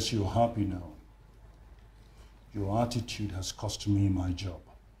 Guess you're happy now. Your attitude has cost me my job.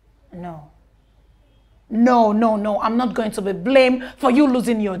 No. No. I'm not going to be blamed for you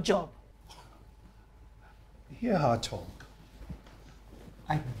losing your job. Hear her talk.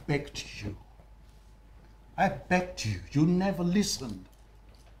 I begged you. You never listened.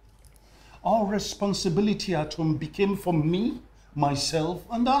 All responsibility at home became for me, myself,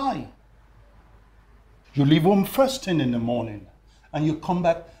 and I. You leave home first thing in the morning, and you come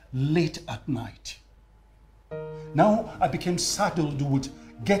back late at night. Now I became saddled with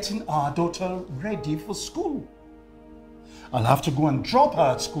getting our daughter ready for school. I'll have to go and drop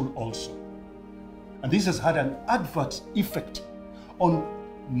her at school also. And this has had an adverse effect on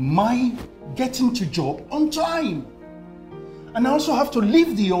my getting to job on time. And I also have to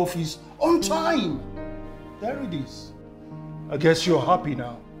leave the office on time. There it is. I guess you're happy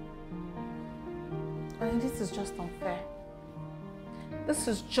now. I mean, this is just unfair. This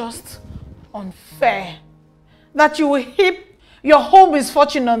is just unfair. That you will heap your whole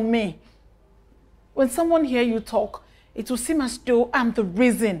misfortune on me. When someone hears you talk, it will seem as though I'm the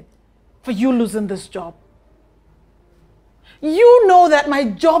reason for you losing this job. You know that my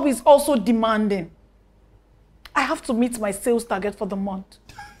job is also demanding. I have to meet my sales target for the month.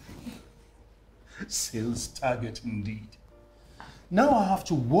 Sales target indeed. Now I have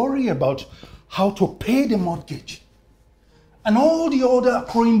to worry about how to pay the mortgage and all the other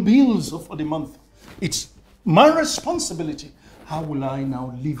accruing bills for the month. It's my responsibility. How will I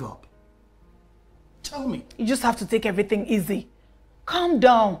now live up? Tell me. You just have to take everything easy. Calm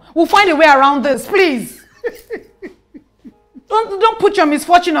down. We'll find a way around this, please. Don't put your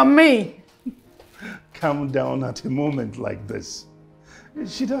misfortune on me. Calm down at a moment like this.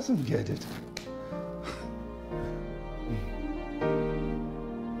 She doesn't get it.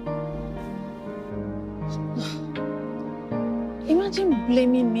 Imagine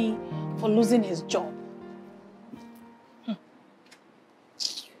blaming me for losing his job.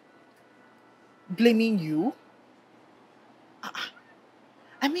 Blaming you?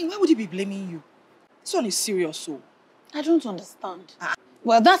 I mean, why would he be blaming you? This one is serious, so. I don't understand.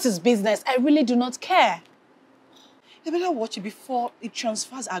 Well, that's his business. I really do not care. You better watch it before it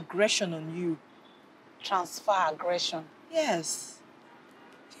transfers aggression on you. Transfer aggression? Yes.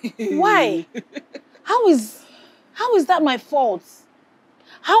 Why? How is that my fault?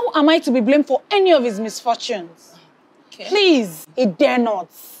 How am I to be blamed for any of his misfortunes? Okay. Please, it dare not.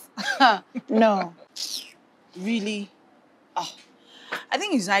 No. Really? Oh, I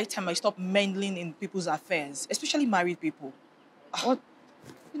think it's high time I stop meddling in people's affairs, especially married people. What?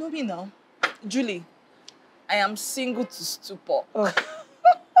 You know me now. Julie, I am single to stupor. Oh.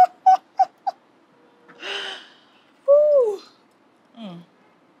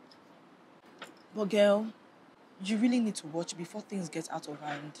 But girl, you really need to watch before things get out of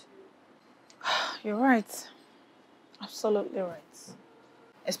hand. You're right. Absolutely right.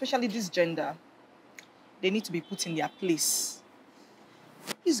 Especially this gender. They need to be put in their place.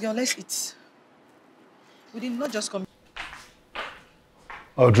 Please, girl, let's eat. We did not just come.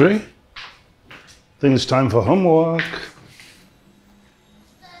 Audrey, I think it's time for homework.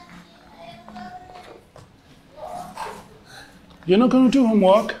 You're not going to do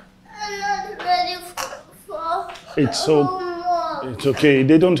homework? I'm not ready for It's homework. It's okay.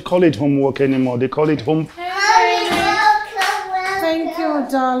 They don't call it homework anymore. They call it home. Thank you,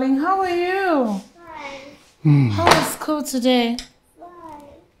 darling. How are you? Fine. How was school today?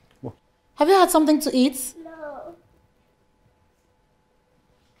 Fine. Have you had something to eat? No.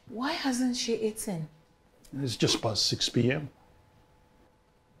 Why hasn't she eaten? It's just past 6 p.m.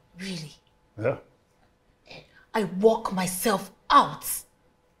 Really? Yeah. I walk myself out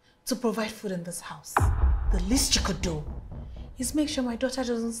to provide food in this house. The least you could do is make sure my daughter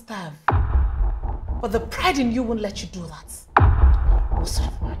doesn't starve. But the pride in you won't let you do that. What sort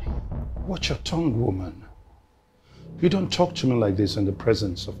of man are you? Watch your tongue, woman. You don't talk to me like this in the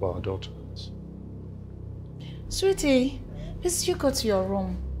presence of our daughters. Sweetie, please you go to your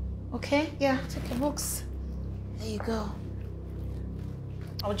room. Okay? Yeah, take your books. There you go.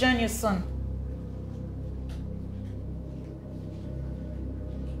 I'll join you soon.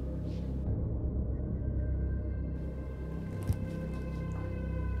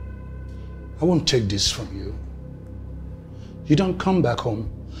 I won't take this from you. You don't come back home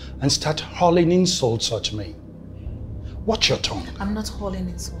and start hurling insults at me. Watch your tongue. I'm not hurling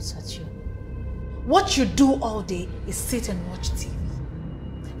insults at you. What you do all day is sit and watch TV.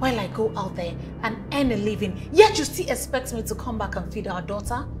 While I go out there and earn a living, yet you still expect me to come back and feed our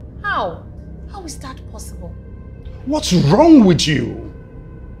daughter? How? How is that possible? What's wrong with you?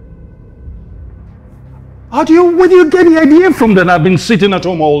 Where do you get the idea from that I've been sitting at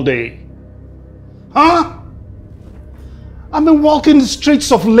home all day? Huh? I've been walking the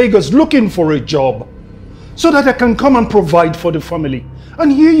streets of Lagos looking for a job so that I can come and provide for the family.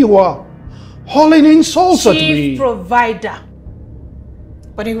 And here you are, hauling insults at me. Chief provider.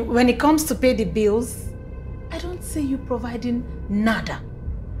 But when it comes to pay the bills, I don't see you providing nada.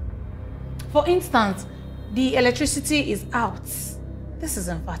 For instance, the electricity is out. This is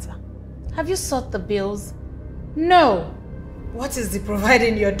Mfata. Have you sought the bills? No. What is the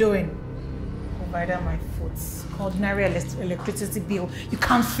providing you're doing? Provider my foot. Ordinary electricity bill you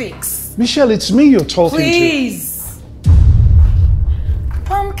can't fix. Michelle, it's me you're talking to. Please.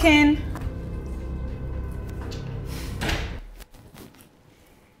 Pumpkin.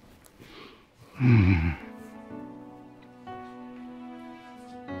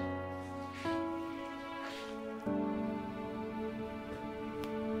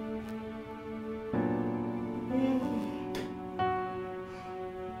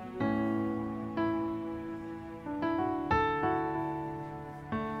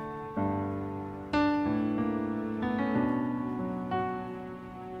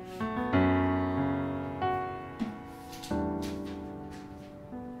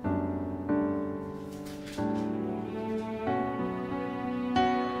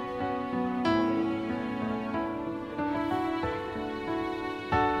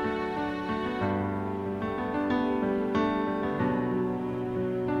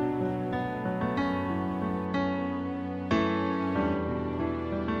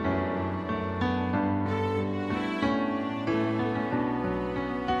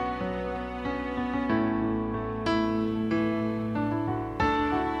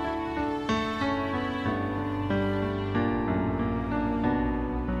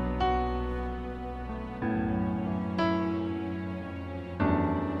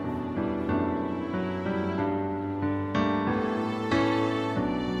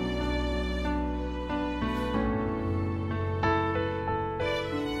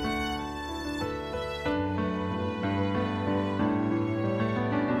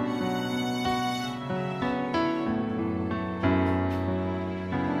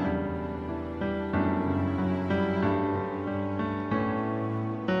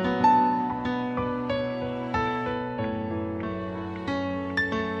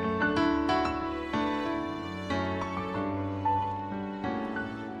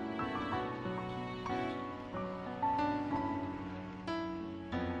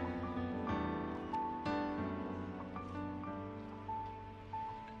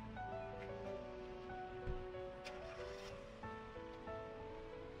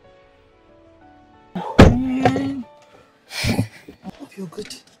 You're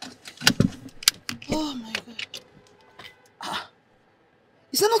good. Oh my God.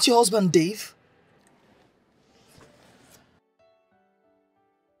 Is that not your husband, Dave?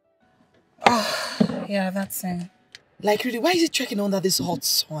 Yeah, that's him. Like really, why is he trekking under this hot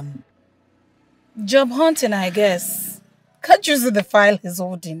sun? Job hunting, I guess. Can't you see the file he's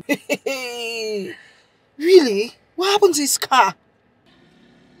holding? Really? What happened to his car?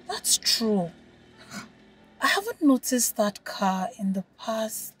 That's true. I haven't noticed that car in the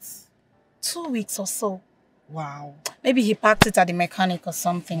past 2 weeks or so. Wow. Maybe he parked it at the mechanic or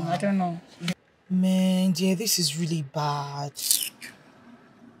something. Wow. I don't know. Man, dear, this is really bad.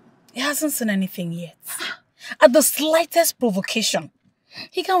 He hasn't seen anything yet. At the slightest provocation,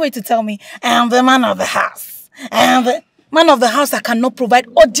 he can't wait to tell me, I am the man of the house. I am the man of the house that cannot provide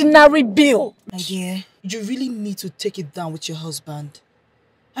ordinary bill. My dear, you really need to take it down with your husband.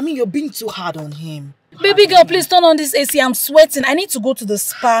 I mean, you're being too hard on him. Baby girl, please turn on this AC. I'm sweating. I need to go to the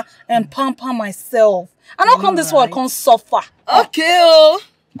spa and pamper myself. And how come this world can't suffer? Okay, oh.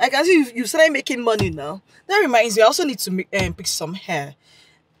 I can see you started making money now. That reminds me, I also need to pick some hair.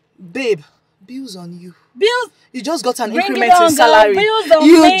 Babe, bills on you. Bills? You just got an Bring increment in salary. Bills on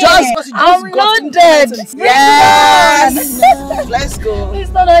you me. just I'm got loaded. Yes. Let's go. Please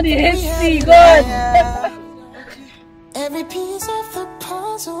turn on the AC. God. Every piece of the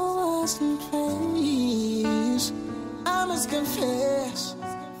puzzle was in place. I must confess.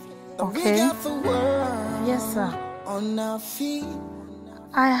 Okay. Yes, sir. On our feet.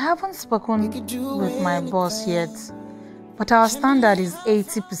 I haven't spoken with my boss yet, but our standard is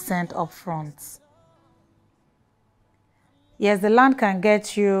 80% upfront. Yes, the land can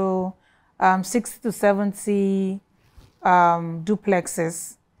get you 60 to 70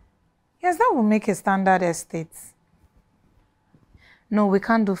 duplexes. Yes, that will make a standard estate. No, we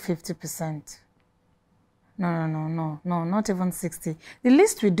can't do 50%. No, not even 60. The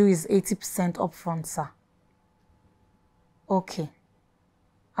least we do is 80% upfront, sir. Okay.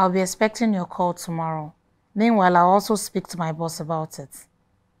 I'll be expecting your call tomorrow. Meanwhile, I'll also speak to my boss about it.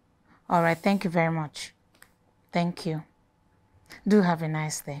 All right, thank you very much. Thank you. Do have a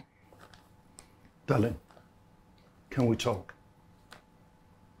nice day. Darling, can we talk?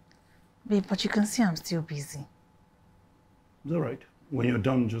 Babe, but you can see I'm still busy. It's all right. When you're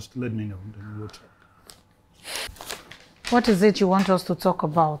done, just let me know, then we'll talk. What is it you want us to talk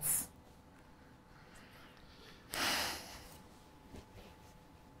about?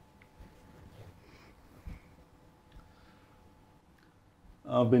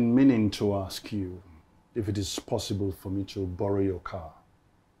 I've been meaning to ask you if it is possible for me to borrow your car.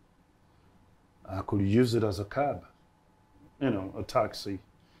 I could use it as a cab, you know, a taxi,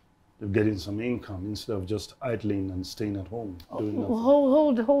 of getting some income instead of just idling and staying at home doing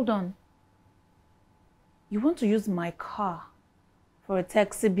nothing. Hold on. You want to use my car for a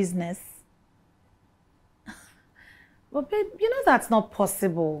taxi business? But babe, you know that's not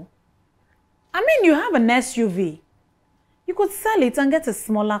possible. I mean, you have an SUV. You could sell it and get a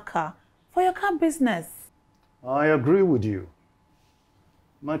smaller car for your car business. I agree with you.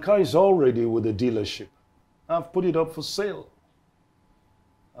 My car is already with the dealership. I've put it up for sale.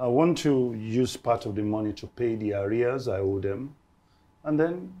 I want to use part of the money to pay the arrears I owe them. And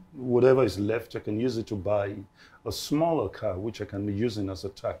then whatever is left, I can use it to buy a smaller car, which I can be using as a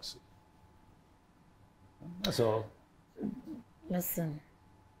taxi. That's all. Listen,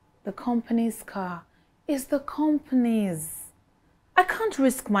 the company's car is the company's. I can't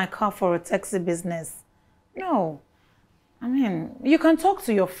risk my car for a taxi business. No. I mean, you can talk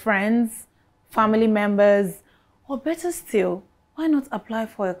to your friends, family members, or better still, why not apply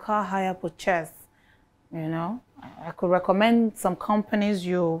for a car hire purchase? You know, I could recommend some companies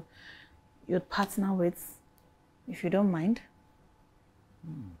you'd partner with, if you don't mind.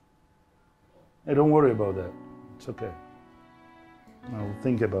 Hey, don't worry about that. It's okay. I'll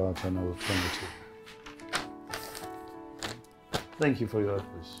think about an alternative. Thank you for your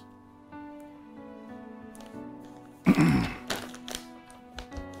advice.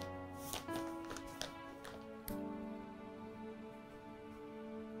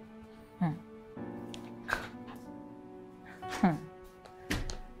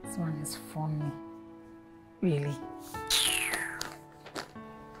 This one is funny. Really.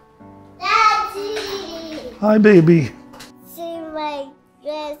 Daddy! Hi, baby. See my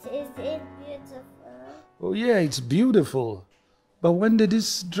dress, is it beautiful? Oh, yeah, it's beautiful. But when did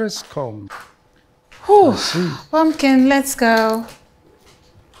this dress come? Whew. Pumpkin, let's go.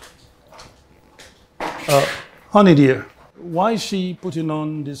 Honey dear, why is she putting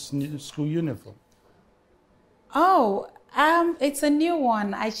on this new school uniform? Oh, it's a new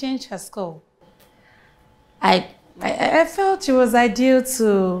one. I changed her school. I felt it was ideal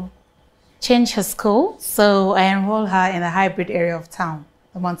to change her school, so I enrolled her in the hybrid area of town,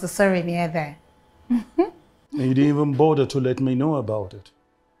 the Montessori near there. And you didn't even bother to let me know about it.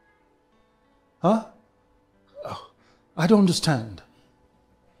 Huh? Oh, I don't understand.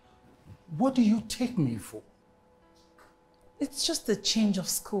 What do you take me for? It's just a change of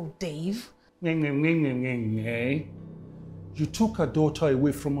school, Dave. You took her daughter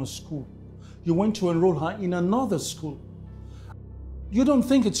away from her school. You went to enroll her in another school. You don't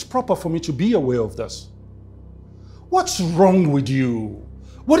think it's proper for me to be aware of this? What's wrong with you?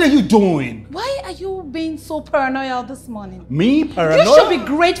 What are you doing? Why are you being so paranoid this morning? Me? Paranoid? You should be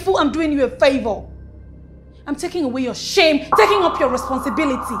grateful I'm doing you a favor. I'm taking away your shame, taking up your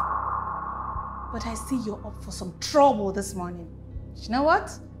responsibility. But I see you're up for some trouble this morning. You know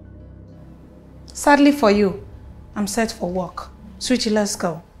what? Sadly for you, I'm set for work. Sweetie, let's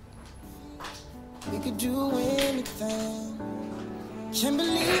go. We could do anything. Can't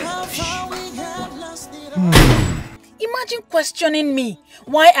believe how far we have lost it all. Imagine questioning me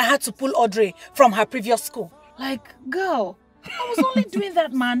why I had to pull Audrey from her previous school. Like, girl, I was only doing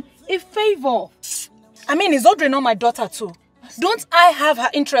that man a favor. I mean, is Audrey not my daughter too? Don't I have her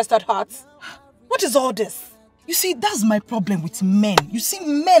interest at heart? What is all this? You see, that's my problem with men. You see,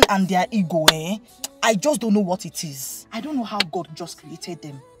 men and their ego, eh? I just don't know what it is. I don't know how God just created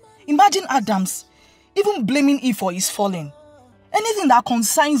them. Imagine Adams even blaming Eve for his falling. Anything that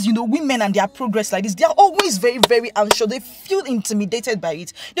concerns, women and their progress like this, they are always very, very anxious. They feel intimidated by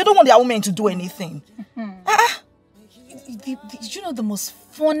it. They don't want their women to do anything. You know the most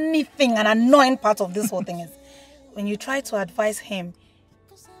funny thing and annoying part of this whole thing is when you try to advise him,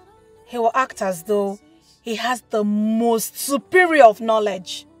 he will act as though he has the most superior of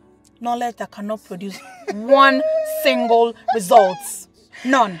knowledge. Knowledge that cannot produce one single result.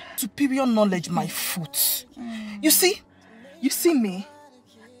 None. Superior knowledge, my foot. You see me?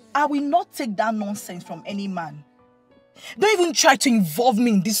 I will not take that nonsense from any man. Don't even try to involve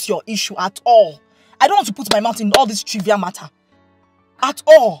me in this your issue at all. I don't want to put my mouth in all this trivial matter. At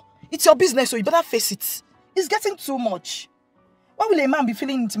all. It's your business, so you better face it. It's getting too much. Why will a man be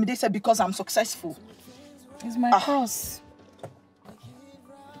feeling intimidated because I'm successful? It's my cross.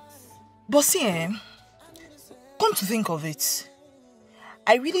 But see, come to think of it,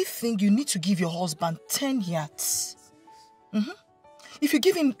 I really think you need to give your husband 10 yards. If you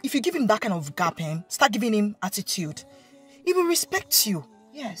give him that kind of gap, start giving him attitude, he will respect you.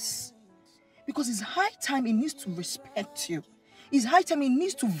 Yes. Because it's high time he needs to respect you. It's high time he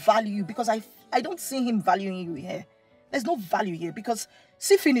needs to value you, because I don't see him valuing you here. There's no value here because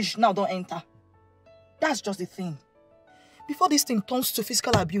see finish now, don't enter. That's just the thing. Before this thing turns to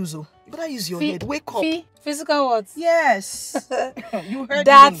physical abuse, you better use your head. Wake up. Physical what? Yes. You heard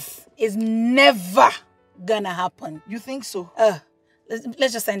that me. is never gonna happen. You think so?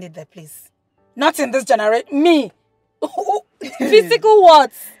 Let's just end it there, please. Not in this generation. Me. Physical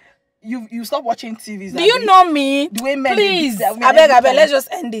what? You stop watching TVs. Do you know me? The way men please. I beg, let's just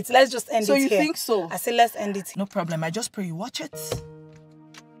end it. Let's just end it. So you here. think so? I say let's end it. No problem. I just pray you watch it.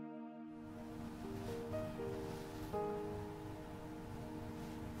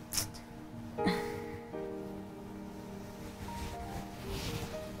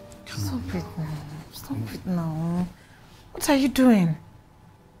 Stop it now. Stop it now. What are you doing?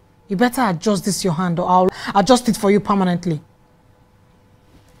 You better adjust this your hand or I'll adjust it for you permanently.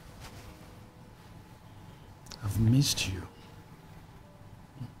 I've missed you.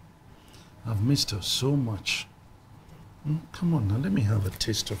 I've missed her so much. Come on now, let me have a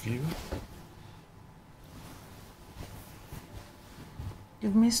taste of you.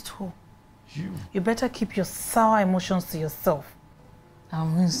 You've missed who? You. You better keep your sour emotions to yourself. I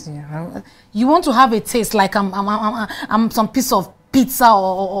miss you. You want to have a taste like I'm some piece of pizza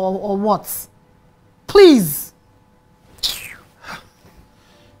or what? Please.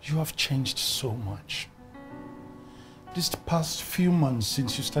 You have changed so much. This past few months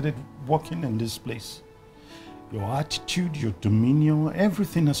since you started working in this place, your attitude, your demeanor,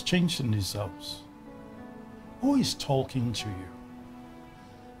 everything has changed in this house. Who is talking to you?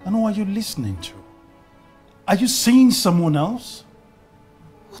 And who are you listening to? Are you seeing someone else?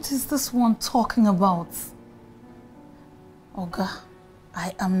 What is this one talking about? Oga,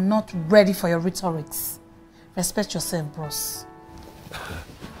 I am not ready for your rhetorics. Respect yourself, bros.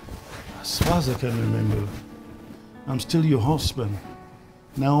 As far as I can remember, I'm still your husband.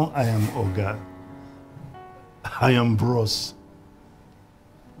 Now I am Oga. I am bros.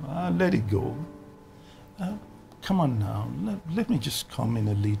 Let it go. Come on now. Let me just come in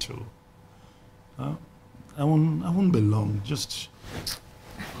a little. I won't be long. Just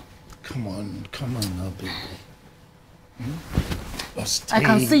come on now, baby. I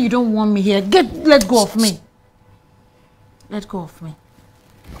can see you don't want me here. Let go of me. Let go of me.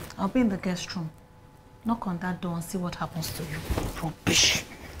 I'll be in the guest room. Knock on that door and see what happens to you. Rubbish.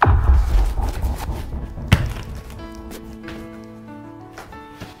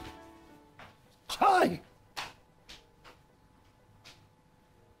 Hi.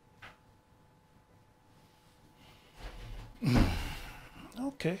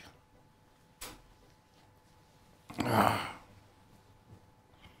 Okay.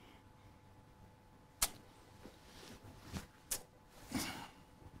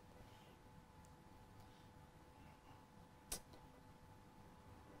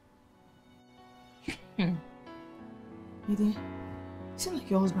 Lydia, it seems like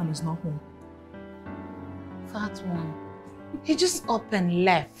your husband is not home. That one. He just up and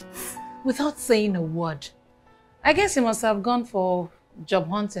left without saying a word. I guess he must have gone for job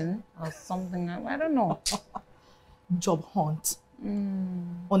hunting or something. I don't know. Job hunt?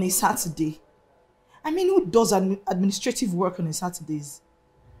 On a Saturday? I mean, who does administrative work on a Saturdays?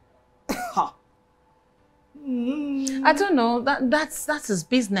 I don't know. That's his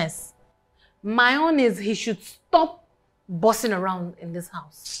business. My own is he should stop bossing around in this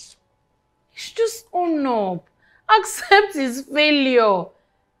house. He should just own up, accept his failure,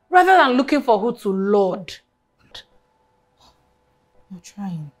 rather than looking for who to lord. You're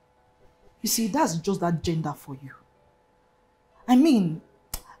trying. You see, that's just that gender for you. I mean,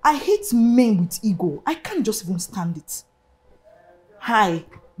 I hate men with ego. I can't just even stand it. Hi,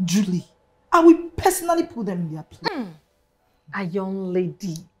 Julie. I will personally put them in their place. A young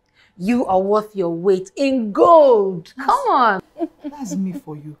lady. You are worth your weight in gold. Come on. That's me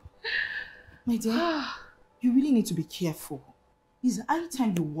for you. My dear, you really need to be careful. It's high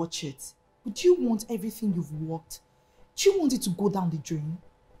time you watch it. But do you want everything you've worked? Do you want it to go down the drain?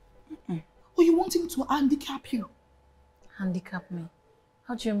 Or you want him to handicap you? Handicap me?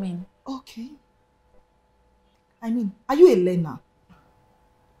 How do you mean? Okay. I mean, are you a learner?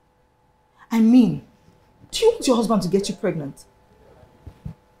 I mean, do you want your husband to get you pregnant?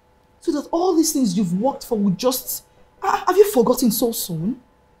 So that all these things you've worked for will just Have you forgotten so soon?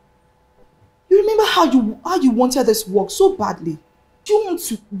 You remember how you wanted this work so badly? Do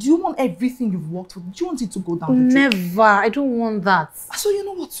you want everything you've worked for? Do you want it to go down the drain? Never. I don't want that. So you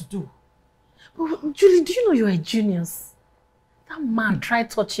know what to do. But Julie, do you know you're a genius? That man tried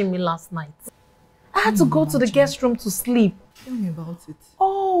touching me last night. I had to go to the guest room to sleep. Tell me about it.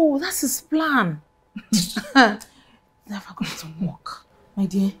 Oh, that's his plan. Never going to work. My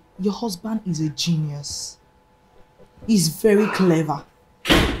dear, your husband is a genius. He's very clever.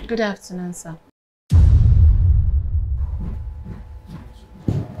 Good afternoon, sir.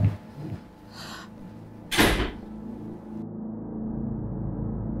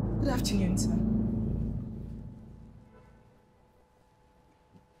 Good afternoon, sir.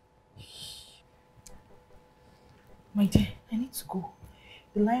 My dear, I need to go.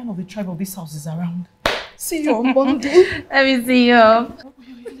 The lion of the tribe of this house is around. See you on Monday. Let me see you.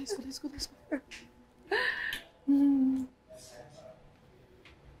 Let's go.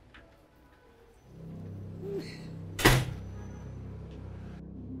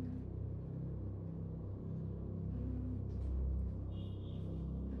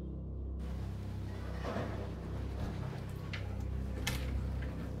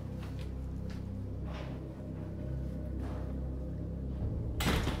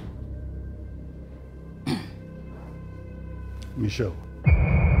 Michelle,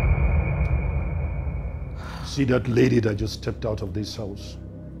 see that lady that just stepped out of this house?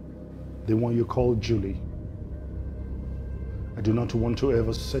 The one you call Julie. I do not want to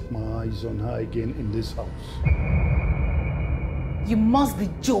ever set my eyes on her again in this house. You must be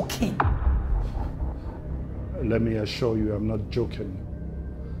joking. Let me assure you, I'm not joking.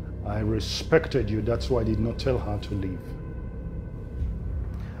 I respected you, that's why I did not tell her to leave.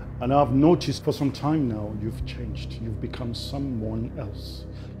 And I've noticed for some time now, you've changed. You've become someone else.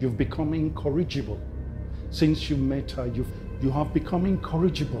 You've become incorrigible. Since you met her, you have become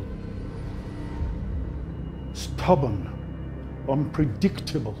incorrigible. Stubborn,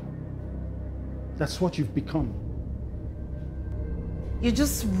 unpredictable. That's what you've become. You're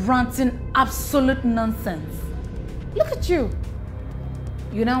just ranting absolute nonsense. Look at you.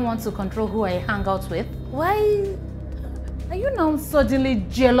 You now want to control who I hang out with? Why? Are you now suddenly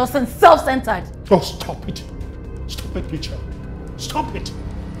jealous and self-centered? Oh, stop it. Stop it, Michelle. Stop it.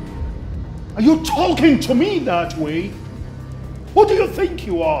 Are you talking to me that way? Who do you think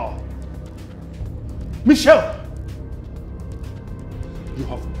you are? Michelle, you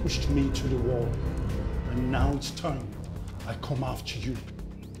have pushed me to the wall, and now it's time I come after you.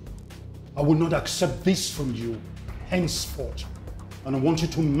 I will not accept this from you henceforth, and I want you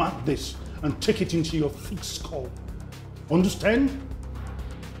to mark this and take it into your thick skull. Understand?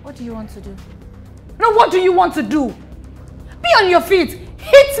 What do you want to do? No, what do you want to do? Be on your feet.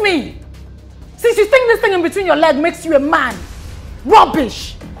 Hit me. Since you think this thing in between your legs makes you a man.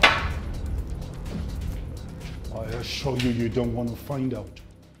 Rubbish. I assure you, you don't want to find out.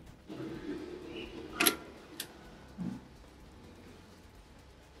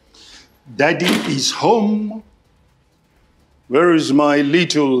 Daddy is home. Where is my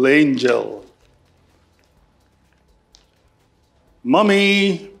little angel?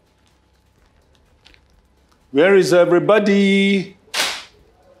 Mommy, where is everybody?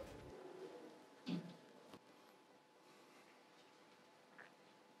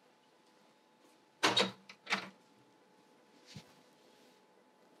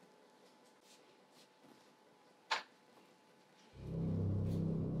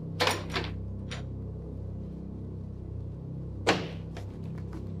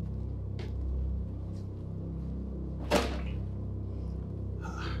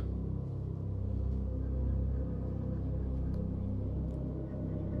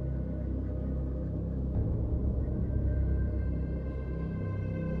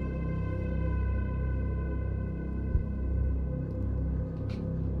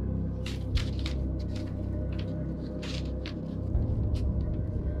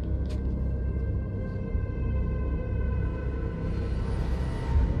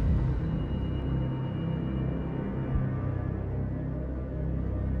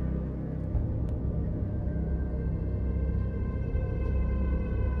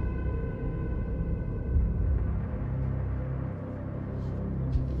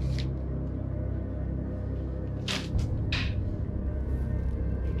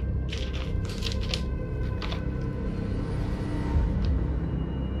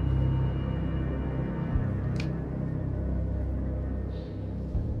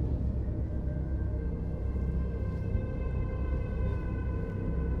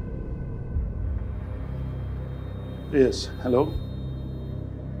 Yes, hello?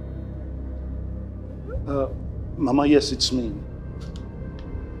 Mama, yes, it's me.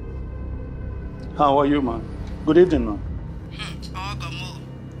 How are you, ma? Good evening, ma.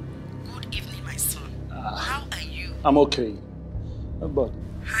 Good evening, my son. How are you? I'm okay. But...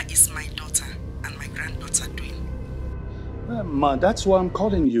 How is my daughter and my granddaughter doing? Ma, that's why I'm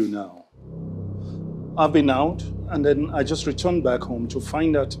calling you now. I've been out and then I just returned back home to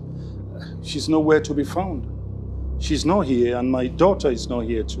find out she's nowhere to be found. She's not here and my daughter is not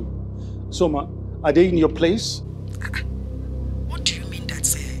here too. So, ma, are they in your place? What do you mean that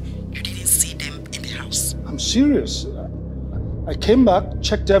you didn't see them in the house? I'm serious. I came back,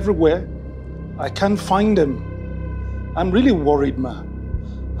 checked everywhere. I can't find them. I'm really worried, ma.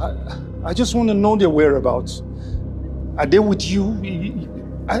 I just want to know their whereabouts. Are they with you?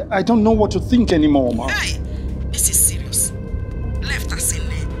 I don't know what to think anymore, ma. Hey, this is serious. Left us in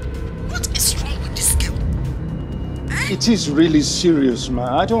there. What is wrong with this girl? It is really serious,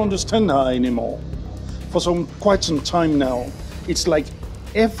 ma. I don't understand her anymore. For quite some time now, it's like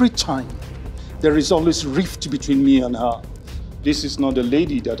every time there is always rift between me and her. This is not the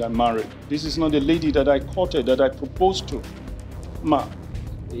lady that I married. This is not the lady that I courted, that I proposed to. Ma,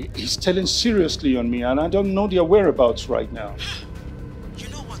 he's telling seriously on me and I don't know their whereabouts right now. You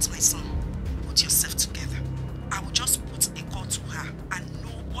know what, my son? Put yourself together. I will just put a call to her and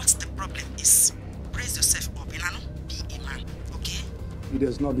know what the problem is. Raise yourself up and be a man, okay? It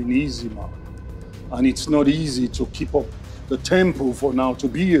has not been easy, ma. And it's not easy to keep up the tempo for now to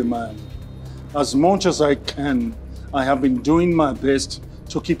be a man. As much as I can, I have been doing my best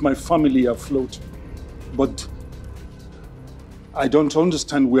to keep my family afloat. But I don't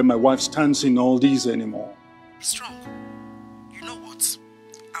understand where my wife stands in all these anymore. Be strong. You know what?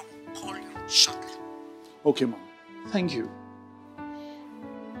 I will call you shortly. Okay, Mom. Thank you.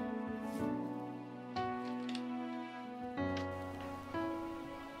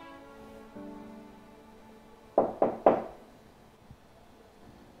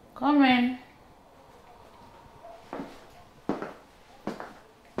 Come in.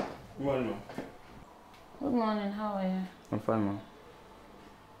 Good morning, Mom. Good morning, how are you? I'm fine, Mom.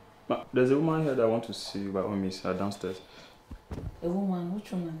 Ma, there's a woman here that I want to see you by all means, downstairs. A woman?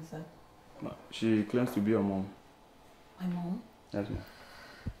 Which woman is that? Ma, she claims to be your mom. My mom? Yes, ma'am.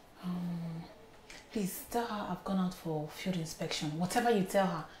 Please tell her I've gone out for field inspection. Whatever you tell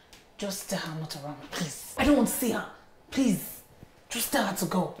her, just tell her I'm not around, please. I don't want to see her. Please. Just tell her to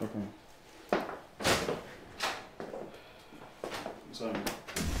go. Okay. Sorry.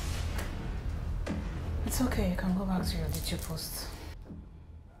 It's okay, you can go back to your duty post.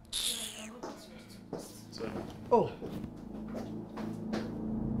 Sorry. Oh.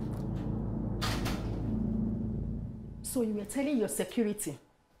 So you were telling your security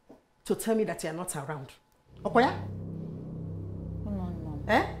to tell me that you are not around. Okoya? Come on, Mom.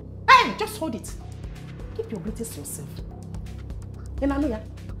 Eh? Hey, just hold it. Keep your greetings to yourself. Adana,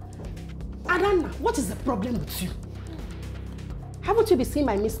 what is the problem with you? Haven't you been seeing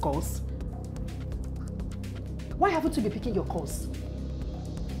my missed calls? Why haven't you been picking your calls?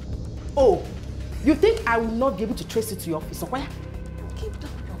 Oh, you think I will not be able to trace you to your office, okay? Keep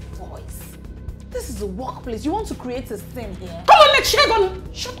down your voice. This is a workplace. You want to create a scene here? Come on, let's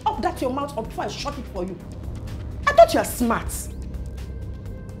shut up that your mouth up before I shut it for you. I thought you are smart.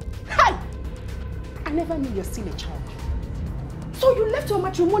 Hi! I never knew you're still a child. So you left your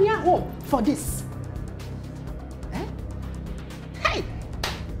matrimonial home for this? Eh? Hey!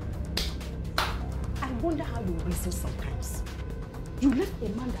 I wonder how you reason sometimes. You left a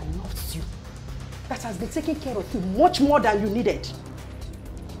man that loves you, that has been taking care of you much more than you needed.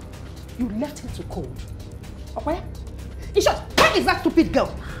 You left him to cold. Okay? In short, where is that stupid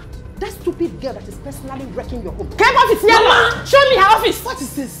girl? That stupid girl that is personally wrecking your home. Come office here, Mama! Show me her office! What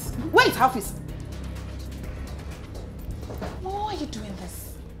is this? Where is her office? Why are you doing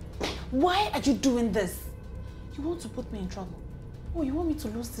this? Why are you doing this? You want to put me in trouble? Oh, you want me to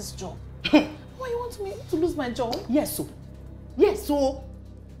lose this job? Why you want me to lose my job? Yes, so. Yes, so.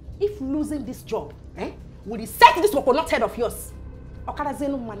 If losing this job, will reset this coconut head of yours, Okada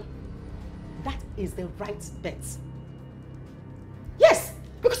Zeno money, that is the right bet. Yes,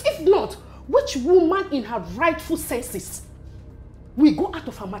 because if not, which woman in her rightful senses will go out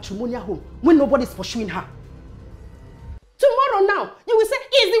of her matrimonial home when nobody is pursuing her? Tomorrow now, you will say,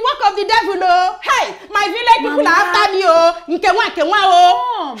 it's the work of the devil, oh. Hey, my village people are after me, oh. Nkewa,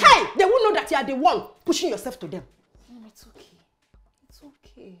 oh. Hey, they will know that you are the one pushing yourself to them. Mom, it's okay. It's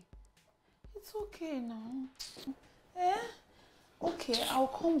okay. It's okay now. Eh? Okay, I'll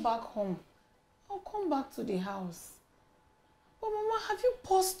come back home. I'll come back to the house. But Mama, have you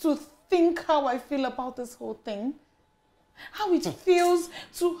paused to think how I feel about this whole thing? How it feels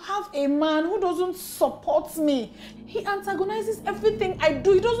to have a man who doesn't support me. He antagonizes everything I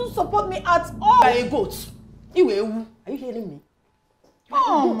do. He doesn't support me at all. You are a goat. Are you hearing me? You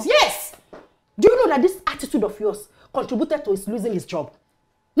are a goat. Yes! Do you know that this attitude of yours contributed to his losing his job?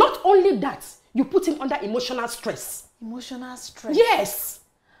 Not only that, you put him under emotional stress. Emotional stress? Yes!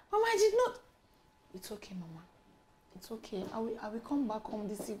 Mama, I did not... It's okay, Mama. It's okay. I will come back home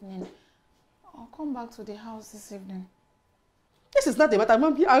this evening. I'll come back to the house this evening. This is not the matter,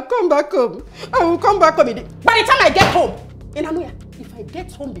 Mommy. I'll come back home. I will come back home. By the time I get home, if I get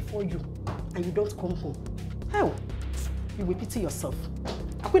home before you and you don't come home, hell, you will pity yourself.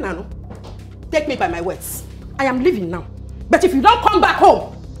 Akwinano, take me by my words. I am leaving now. But if you don't come back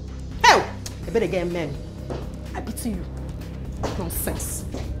home, hell, I better get a man. I pity you. Nonsense.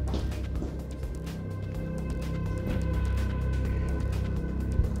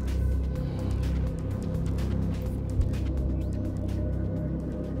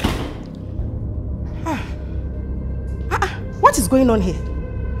 What is going on here?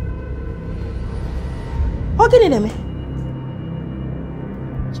 What can you do?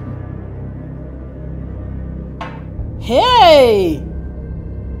 Hey!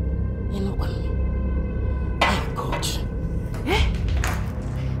 You know what? My God. Eh?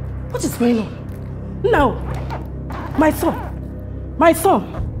 What is going on? No. My son. My son.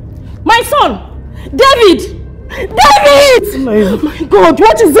 My son! David! David! Oh my God,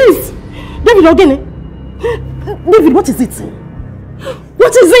 what is this? David Ogene. David, what is it?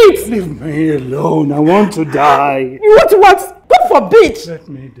 What is it? Leave me alone. I want to die. You want to what? God forbid. Let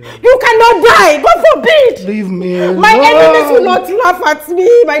me die. You cannot die. God forbid. Leave me alone. My enemies will not laugh at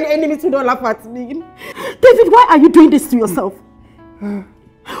me. My enemies will not laugh at me. David, why are you doing this to yourself?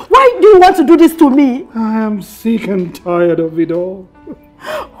 Why do you want to do this to me? I am sick and tired of it all.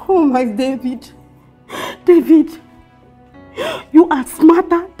 Oh my David. David, you are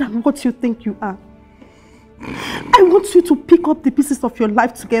smarter than what you think you are. I want you to pick up the pieces of your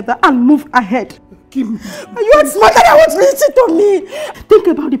life together and move ahead. You are smarter than what you say to me. Think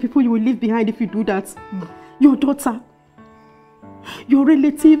about the people you will leave behind if you do that. Your daughter, your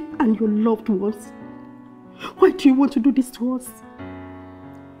relative, and your loved ones. Why do you want to do this to us?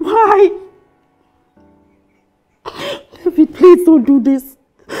 Why? David, please don't do this.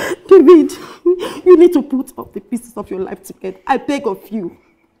 David, you need to put up the pieces of your life together. I beg of you.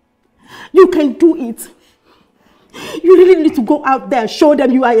 You can do it. You really need to go out there and show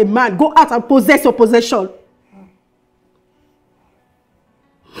them you are a man. Go out and possess your possession.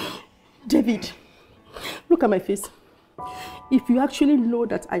 David, look at my face. If you actually know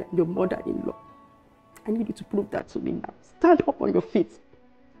that I am your mother-in-law, I need you to prove that to me now. Stand up on your feet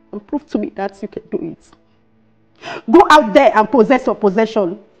and prove to me that you can do it. Go out there and possess your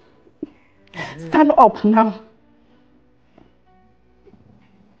possession. Stand up now.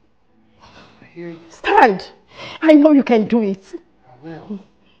 I hear you. Stand. I know you can do it. I will.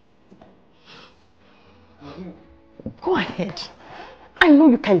 Go ahead. I know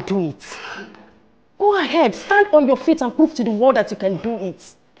you can do it. Go ahead. Stand on your feet and prove to the world that you can do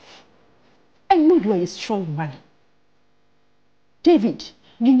it. I know you are a strong man. David,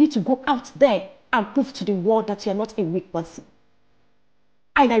 you need to go out there and prove to the world that you are not a weak person.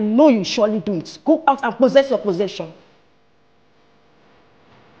 And I know you surely do it. Go out and possess your possession.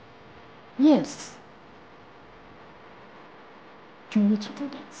 Yes. You need to do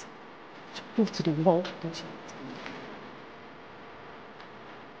that. To prove to the world that you are not a weak person.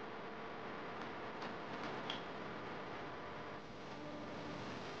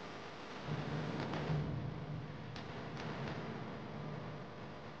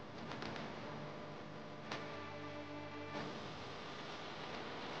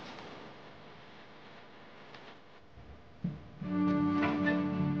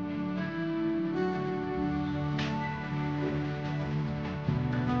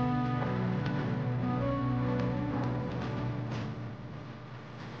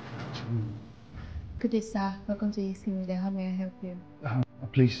 Good day, sir. Welcome to Chinenye. How may I help you?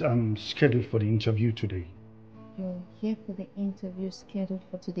 Please, I'm scheduled for the interview today. You're here for the interview scheduled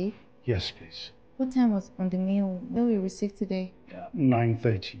for today? Yes, please. What time was on the mail we received today?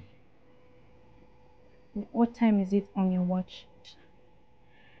 9:30. What time is it on your watch?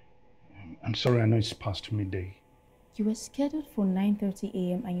 I'm sorry, I know it's past midday. You were scheduled for 9:30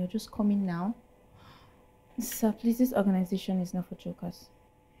 a.m. and you're just coming now? Sir, please, this organization is not for jokers.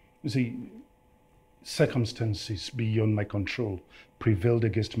 You see, circumstances beyond my control prevailed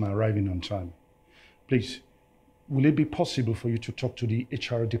against my arriving on time. Please, will it be possible for you to talk to the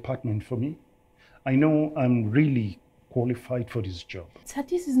HR department for me? I know I'm really qualified for this job. Sir,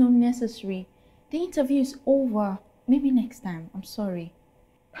 this is not necessary. The interview is over. Maybe next time. I'm sorry.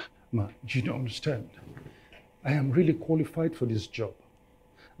 Ma, you don't understand. I am really qualified for this job.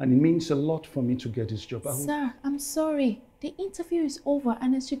 And it means a lot for me to get this job. Sir, I'm sorry. The interview is over,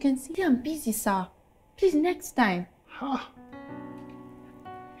 and as you can see, I'm busy, sir. Please, next time.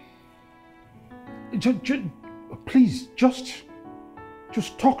 Please, just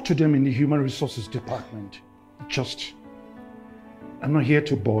talk to them in the Human Resources Department. I'm not here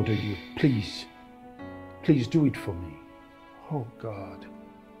to bother you. Please do it for me. Oh, God.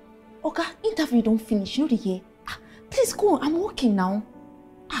 Okay, interview don't finish. You know the year. Please go. I'm working now.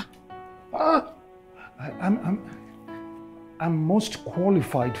 I'm most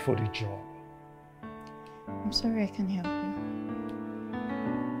qualified for the job. I'm sorry I can't help you.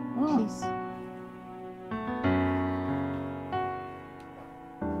 Please.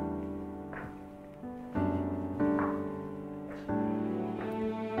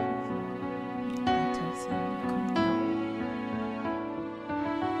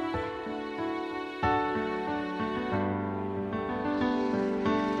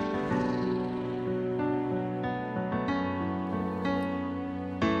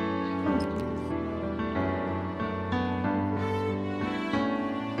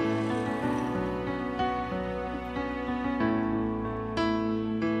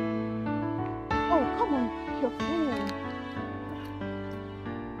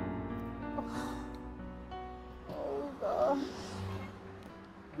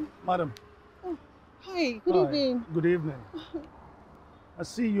 Madam. Oh, hi, good evening. Good evening. I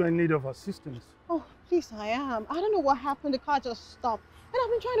see you're in need of assistance. Oh, please, I am. I don't know what happened. The car just stopped. And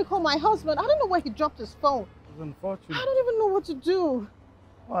I've been trying to call my husband. I don't know where he dropped his phone. It's unfortunate. I don't even know what to do.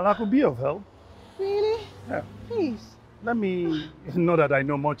 Well, I could be of help. Really? Yeah. Please. Let me, not that I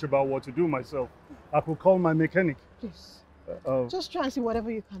know much about what to do myself. I could call my mechanic. Please. Just try and see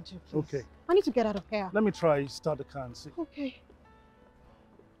whatever you can do, please. Okay. I need to get out of here. Let me try start the car and see. Okay.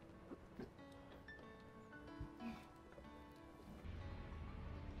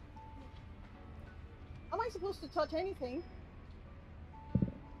 Am I supposed to touch anything?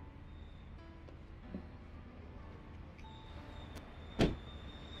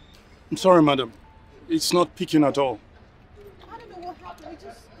 I'm sorry, madam. It's not picking at all. I don't know what happened. It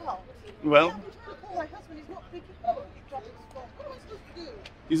just stopped. Well, I'm trying to call my husband. He's not picking up. He dropped his phone. What am I supposed to do?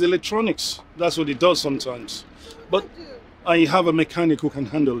 it's electronics. That's what it does sometimes. But I have a mechanic who can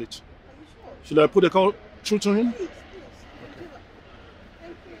handle it. Should I put a call through to him?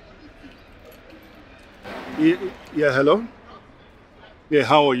 Yeah, hello? Yeah,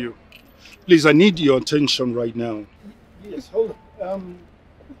 how are you? Please, I need your attention right now. Yes, hold on.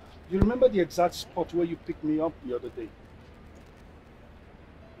 You remember the exact spot where you picked me up the other day?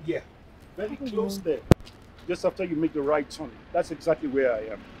 Yeah, very close there. Just after you make the right turn. That's exactly where I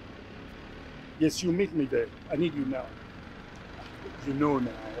am. Yes, you meet me there. I need you now. You know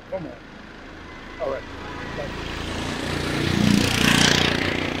now. Come on. All right.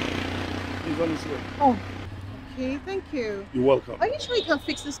 He's on his way. Oh. Okay, thank you. You're welcome. Are you sure you can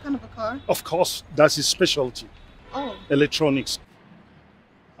fix this kind of a car? Of course, that's his specialty. Oh. Electronics.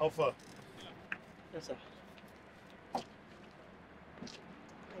 How far? Yes, sir. Are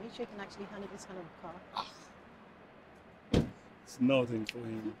you sure you can actually handle this kind of a car? It's nothing for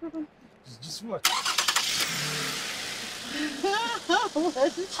him. No problem. Just what?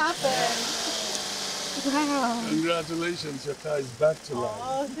 What just happened? Wow. Congratulations, your car is back to life.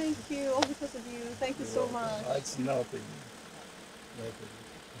 Oh, thank you. All because of you. Thank you so much. It's nothing.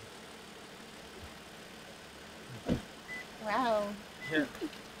 Wow. Yeah.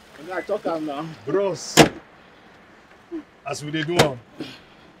 I talk now. Bros. As we did one.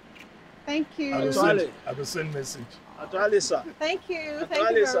 Thank you. I will send message. Thank you.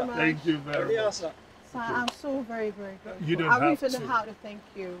 Thank you very much. Thank you very much. Sir, I'm so very, very grateful. You don't I really have don't know how to thank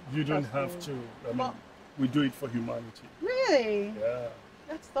you. You don't have to. I mean, we do it for humanity. Really? Yeah.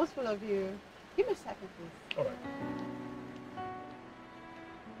 That's thoughtful of you. Give me a second, please. All right.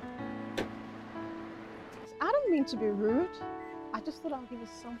 I don't mean to be rude. I just thought I'll give you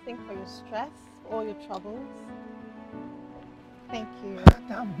something for your stress, all your troubles. Thank you.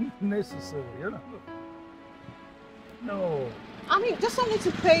 Not necessary, you know. No. I mean, just only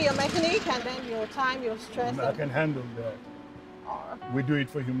to pay your mechanic and then your time, your stress. I can handle that. We do it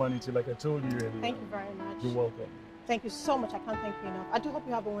for humanity, like I told you earlier. Thank you very much. You're welcome. Thank you so much. I can't thank you enough. I do hope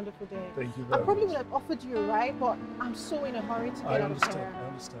you have a wonderful day. Thank you I very probably much. would have offered you a ride, but I'm so in a hurry to get out of here. I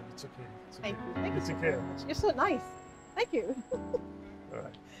understand. It's okay. It's okay. Thank you. Thank you so okay. much. You're so nice. Thank you. All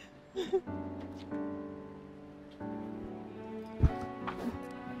right.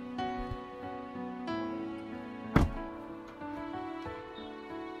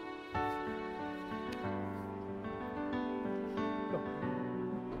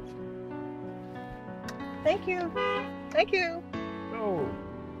 Thank you. Thank you. Oh.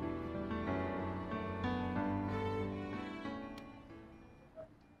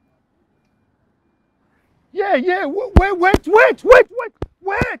 Yeah. Wait.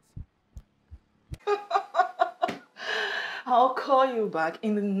 I'll call you back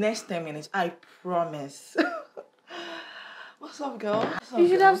in the next 10 minutes. I promise. What's up, girl? You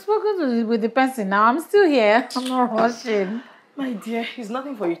should have spoken with the person. Now I'm still here. I'm not rushing. My dear, it's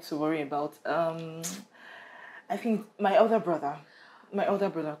nothing for you to worry about. I think my older brother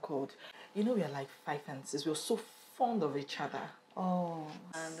called. You know, we are like 5 and 6. We're so fond of each other. Oh,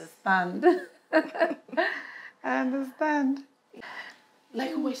 I understand. I understand.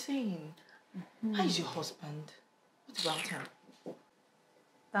 Like we were saying, how is your husband? What about him?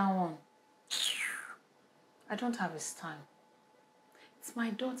 That one. I don't have his time. It's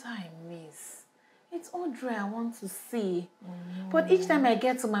my daughter I miss. It's Audrey I want to see. But each time I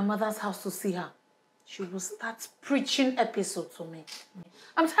get to my mother's house to see her, she will start preaching episode to me.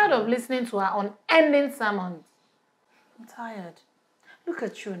 I'm tired of listening to her unending sermons. I'm tired. Look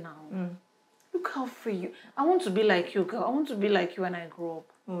at you now. Look how free you... I want to be like you, girl. I want to be like you when I grow up.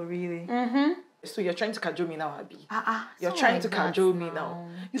 Oh, really? Mm-hmm. So you're trying to cajole me now, Abby? You're trying to cajole me now.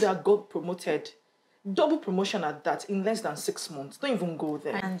 You that got promoted. Double promotion at that in less than 6 months. Don't even go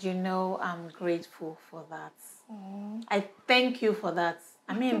there. And you know, I'm grateful for that. I thank you for that.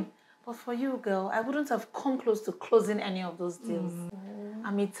 I mean, but for you, girl, I wouldn't have come close to closing any of those deals.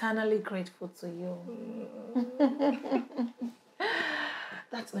 I'm eternally grateful to you.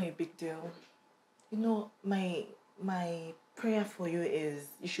 That's not a big deal. You know, my prayer for you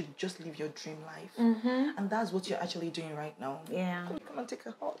is you should just live your dream life. And that's what you're actually doing right now. Yeah. Come and take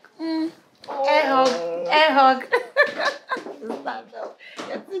a hug. A hug. That's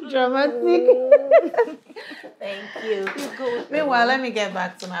so dramatic. Thank you. Meanwhile, let me get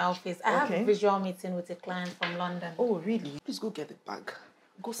back to my office. I have a visual meeting with a client from London. Oh, really? Please go get the bag.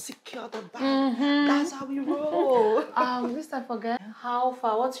 Go secure the bag. That's how we roll. Mr. Forget, how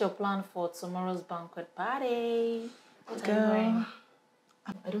far? What's your plan for tomorrow's banquet party? What are you wearing?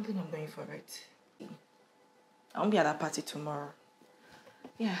 I don't think I'm going for it. I won't be at that party tomorrow.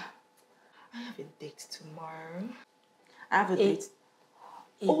 Yeah. I have a date tomorrow. I have a date.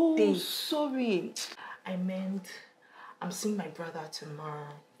 A date? Sorry. I meant I'm seeing my brother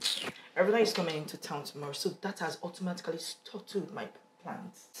tomorrow. Everybody is coming into town tomorrow, so that has automatically stuttered my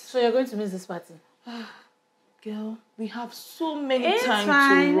plans. So you're going to miss this party? Girl, we have so many times to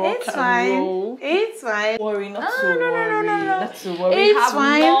rock and roll. It's fine. Don't worry, not to worry. Not to worry. It's we have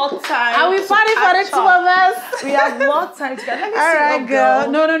fine. more time. Are we party for the two of us? We have more time to get. Let me All see right, up,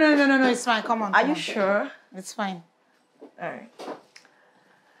 girl. No. It's fine. Come on. Are you sure? It's fine. All right.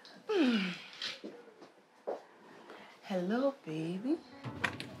 Hello, baby.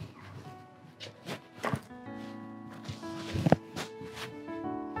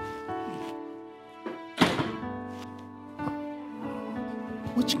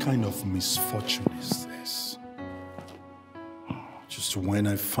 Which kind of misfortune is this? Just when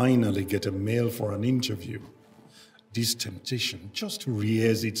I finally get a mail for an interview, this temptation just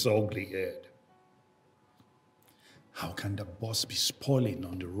rears its ugly head. How can the boss be spoiling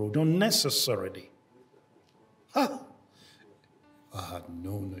on the road unnecessarily? Ha! If I had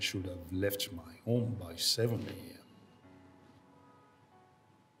known, I should have left my home by 7 a.m.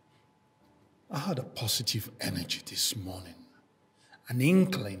 I had a positive energy this morning. An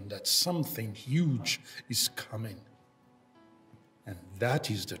inkling that something huge is coming. And that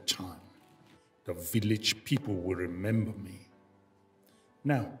is the time the village people will remember me.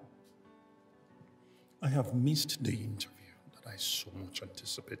 Now, I have missed the interview that I so much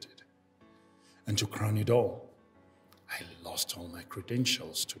anticipated. And to crown it all, I lost all my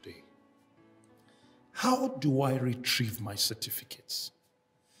credentials today. How do I retrieve my certificates?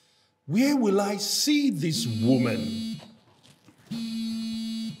 Where will I see this woman?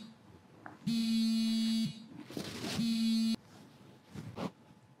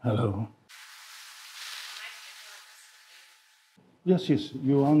 Hello. Yes,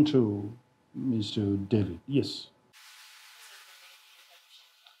 you're on to Mr. David. Yes.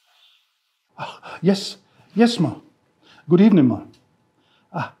 Yes, ma. Good evening, ma.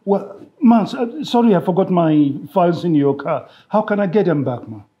 Well, ma, sorry, I forgot my files in your car. How can I get them back,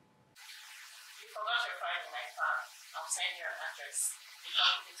 ma?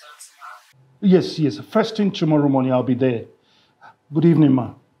 Yes. First thing tomorrow morning, I'll be there. Good evening,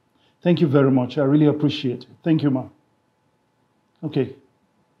 ma. Thank you very much. I really appreciate it. Thank you, ma. Okay.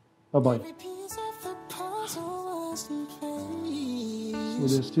 Bye-bye. So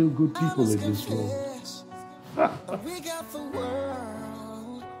there's still good people in this world. We got the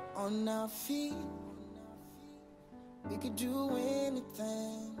world on our feet. We could do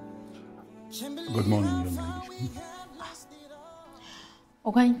anything. Good morning, young lady.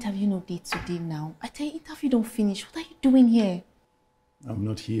 Oga, interview no date today now. I tell you, interview don't finish. What are you doing here? I'm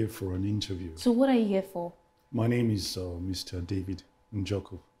not here for an interview. So what are you here for? My name is Mr. David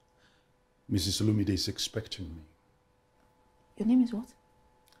Njoku. Mrs. Olumide is expecting me. Your name is what?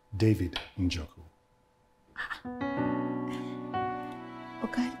 David Njoku.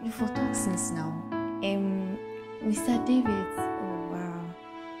 Okay, you for talk since now. Mr. David. Oh wow.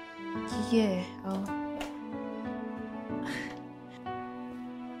 Yeah.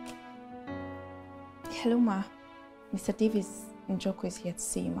 Hello, ma. Mr. David Njoku is here to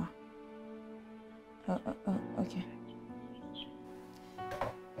see you, ma. Okay.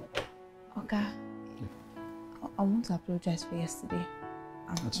 Okay. I want to apologize for yesterday.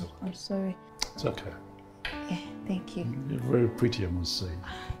 That's all right. I'm sorry. It's okay. Yeah, thank you. You're very pretty, I must say.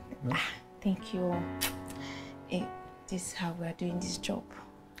 Yeah? Thank you. This is how we are doing this job.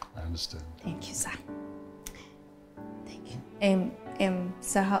 I understand. Thank you, sir. Thank you.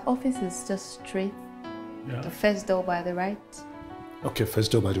 Sir, her office is just straight. Yeah. The first door by the right. Okay,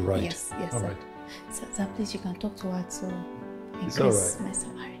 first door by the right. Yes, All sir. right. Sir, please, you can talk to her to It's increase all right. my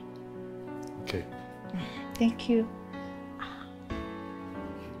salary. Okay. Thank you.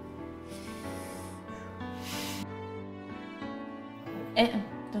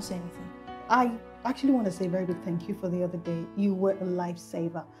 Don't say anything. I actually want to say a very big thank you for the other day. You were a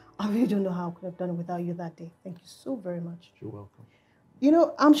lifesaver. I really don't know how I could have done it without you that day. Thank you so very much. You're welcome. You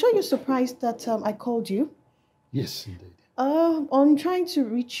know, I'm sure you're surprised that I called you. Yes, indeed. On trying to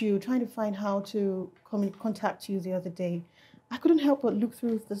reach you, trying to find how to contact you the other day, I couldn't help but look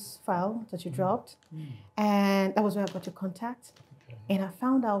through this file that you dropped, and that was where I got your contact. Okay. And I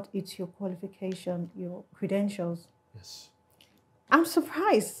found out it's your qualification, your credentials. Yes. I'm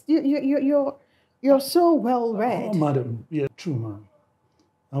surprised. You're so well read. Oh, madam. Yeah, true, ma'am.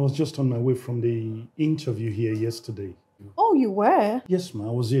 I was just on my way from the interview here yesterday. Oh, you were? Yes, ma'am,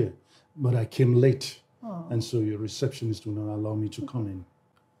 I was here. But I came late. Oh. And so your receptionist will not allow me to come in.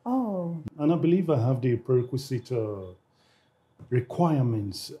 Oh. And I believe I have the prerequisite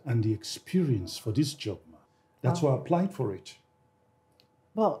requirements and the experience for this job, ma'am. That's why I applied for it.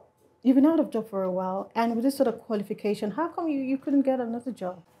 Well, you've been out of job for a while, and with this sort of qualification, how come you couldn't get another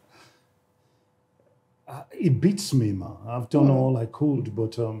job? It beats me, ma. I've done all I could,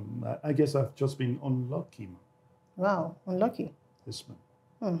 but I guess I've just been unlucky, ma. Wow, unlucky. Yes,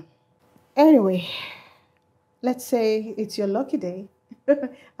 ma'am. Anyway, let's say it's your lucky day,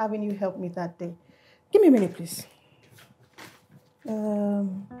 having you help me that day. Give me a minute, please.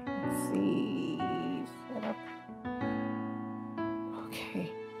 Let's see. Set up.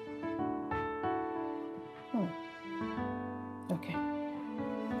 Okay. Okay.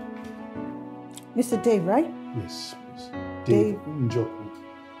 Mr. Dave, right? Yes, please. Dave Njoku.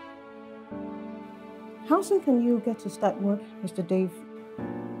 How soon can you get to start work, Mr. Dave?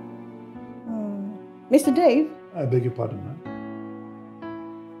 Mr. Dave? I beg your pardon, ma'am.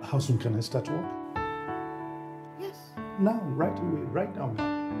 How soon can I start work? Yes. Now, right away, right now,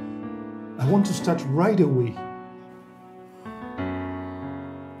 ma'am. I want to start right away.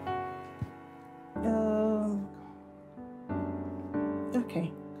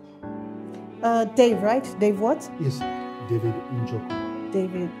 Okay. Dave, right? Dave what? Yes, David Njoku.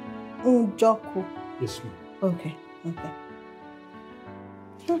 David Njoku. Yes, ma'am. Okay, okay.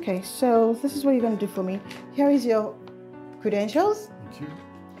 Okay, so this is what you're going to do for me. Here is your credentials. Thank you.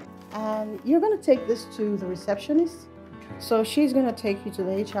 And you're going to take this to the receptionist. Okay. So she's going to take you to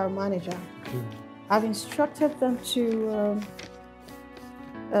the HR manager. Okay. I've instructed them to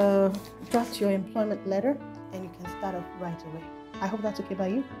draft your employment letter, and you can start off right away. I hope that's okay by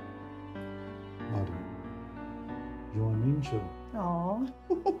you. Madam, you're an angel. Aww.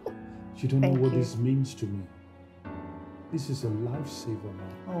 You don't know Thank what you. this means to me. This is a lifesaver,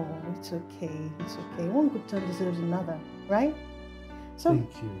 man. Oh, it's okay. It's okay. One good turn deserves another, right? So,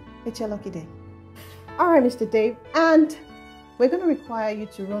 Thank you. it's your lucky day. All right, Mr. Dave. And we're going to require you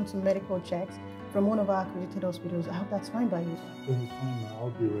to run some medical checks from one of our accredited hospitals. I hope that's fine by you. Very fine, now.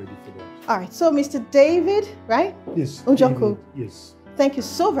 I'll be ready for that. All right. So, Mr. David, right? Yes. Njoku. David, yes. Thank you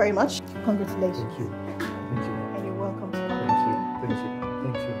so very much. Congratulations. Thank you. Thank you. And you're welcome. Thank you. Thank you.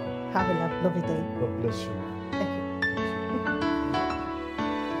 Thank you. Have a lovely day. God bless you. Thank you.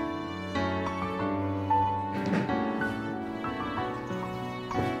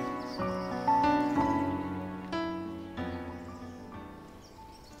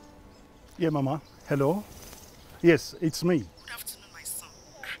 Yeah, Mama. Hello. Yes, it's me. Good afternoon, my son.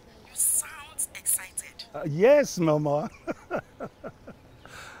 You sound excited. Yes, Mama.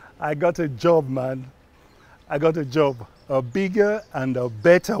 I got a job, man. I got a job, a bigger and a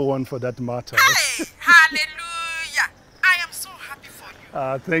better one for that matter. Hey, hallelujah! I am so happy for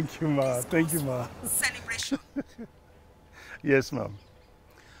you. Thank you, ma. Thank you, ma. Celebration. Yes, ma'am.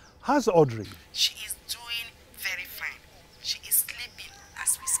 How's Audrey? She is doing very fine. She is sleeping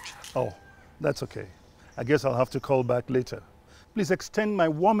as we speak. Oh, that's okay. I guess I'll have to call back later. Please extend my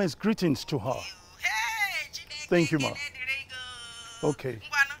warmest greetings to her. Hey, thank you, ma. Okay.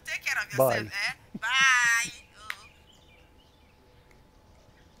 Take care of yourself, Bye. Eh? Bye.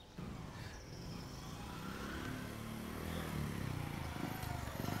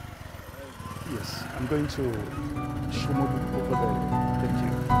 Yes, I'm going to Shumobu over there. Thank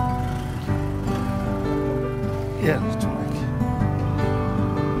you. Yeah, to Mike.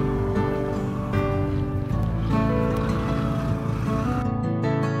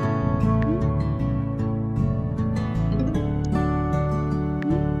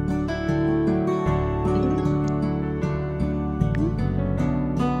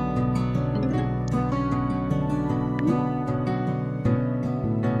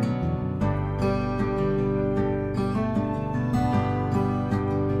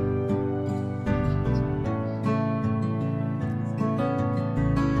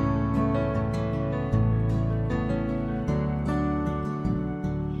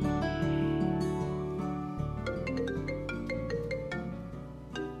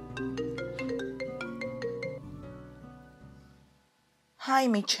 Hi,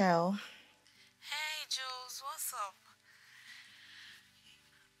 Michelle. Hey, Jules, what's up?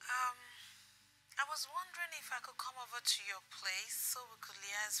 I was wondering if I could come over to your place so we could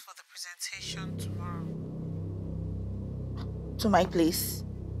liaise for the presentation tomorrow. To my place?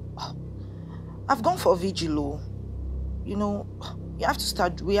 I've gone for vigilo. You know, we have to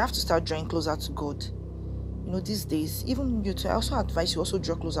start drawing closer to God. You know, these days, even you too, I also advise you also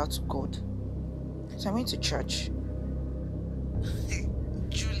draw closer to God. So I went to church.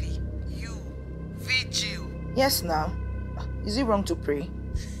 Vigil. Yes, now. Is it wrong to pray?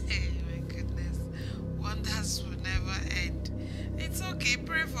 Hey, my goodness. Wonders will never end. It's okay,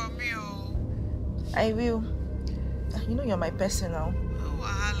 pray for me, oh. I will. You know you're my person now. Oh,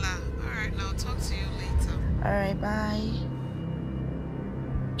 wahala. Alright, now talk to you later. Alright, bye.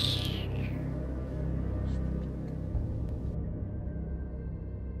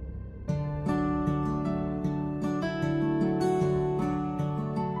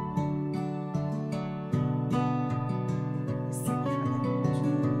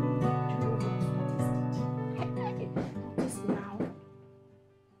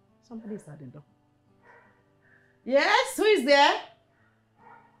 Somebody's at the door. Yes, who is there?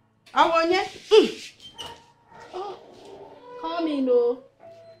 Awonye. Oh, come in, oh.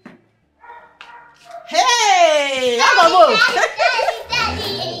 Hey, Ekubo.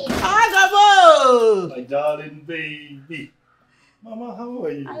 Ekubo. My darling baby. Mama, how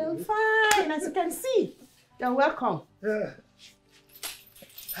are you? I am fine, as you can see. You're welcome. Yeah.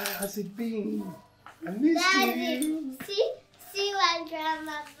 How's it been? I missed you. See what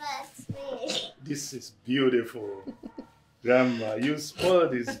Grandma bought me. This is beautiful. Grandma, you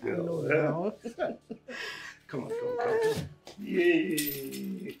spoiled this girl. No. Come on.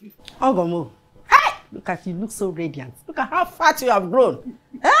 Yay. Ogomo. Hey! Look at you, look so radiant. Look at how fat you have grown.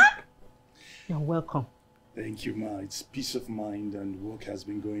 Huh? You're welcome. Thank you, Ma. It's peace of mind and work has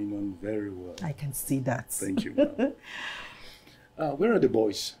been going on very well. I can see that. Thank you, Ma. Where are the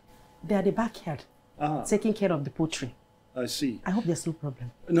boys? They're at the backyard, taking care of the poultry. I see. I hope there's no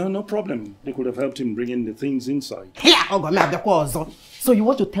problem. No problem. They could have helped him bring in the things inside. Yeah, so you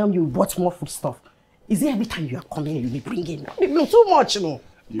want to tell me you bought more food stuff? Is it every time you are coming you be bringing? Too much, you know.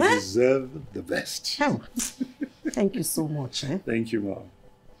 You deserve the best. Oh. Thank you so much. Eh? Thank you,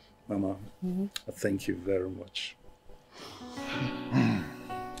 Mama. Thank you very much. I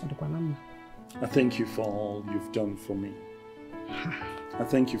thank you for all you've done for me. I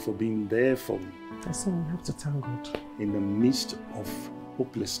thank you for being there for me. That's all we have to thank God. In the midst of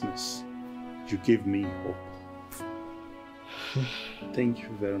hopelessness, you give me hope. Thank you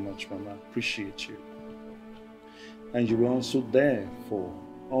very much, Mama. Appreciate you. And you were also there for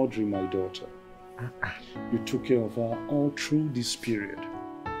Audrey, my daughter. You took care of her all through this period.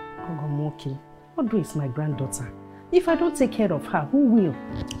 Ogomoki, Audrey is my granddaughter. If I don't take care of her, who will?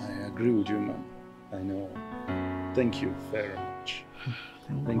 I agree with you, Ma'am. I know. Thank you very much.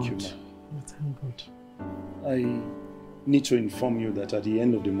 Thank you, Ma'am. Thank God. I need to inform you that at the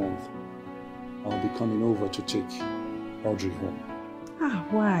end of the month, I'll be coming over to take Audrey home.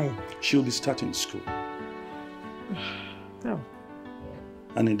 Why? She'll be starting school. Oh.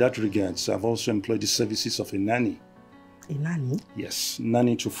 And in that regards, I've also employed the services of a nanny. A nanny? Yes,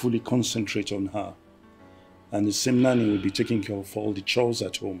 nanny to fully concentrate on her And the same nanny will be taking care of all the chores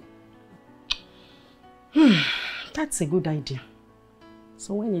at home. That's a good idea.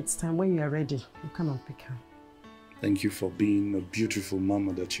 So when it's time, when you are ready, you come and pick her. Thank you for being a beautiful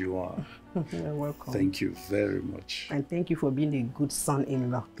mama that you are. You're welcome. Thank you very much. And thank you for being a good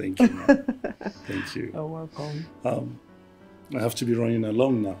son-in-law. Thank you, ma'am. Thank you. You're welcome. I have to be running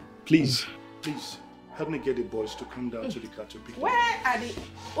along now. Please, please, help me get the boys to come down to the car to pick them. Where are they?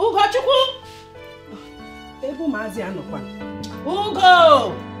 Ugo, Chukwu!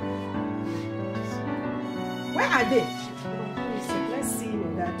 Ugo! Where are they? Let's see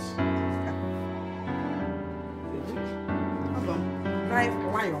that. Drive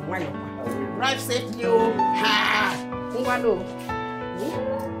why. Drive safely, oh. Ha!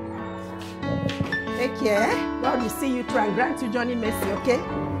 Take care. God will see you through and grant you journey mercy, okay?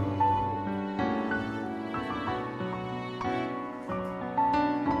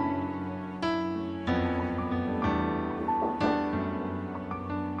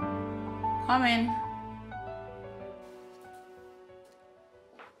 Come in.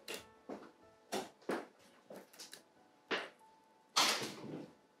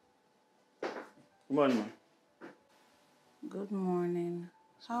 Good morning, ma'am. Good morning.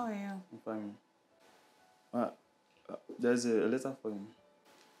 How are you? I'm fine. There's a letter for you.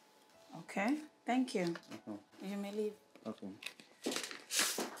 Okay, thank you. You may leave. Okay.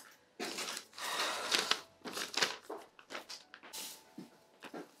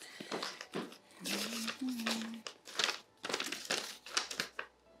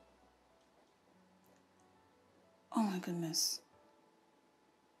 Oh my goodness.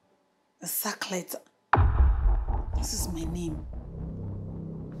 A sack letter. This is my name.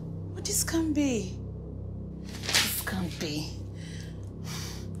 But this can't be. This can't be.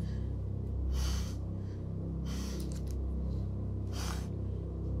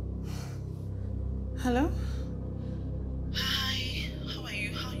 Hello? Hi, how are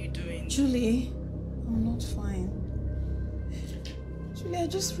you? How are you doing? Julie, I'm not fine. Julie, I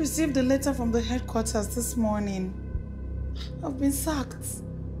just received a letter from the headquarters this morning. I've been sacked.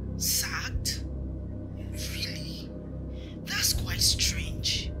 Sacked? Really? That's quite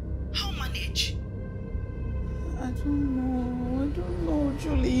strange. How manage? I don't know,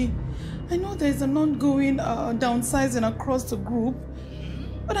 Julie. I know there's an ongoing downsizing across the group.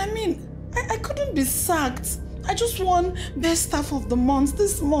 But I mean, I couldn't be sacked. I just won best staff of the month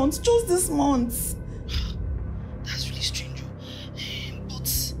this month, just this month. That's really strange.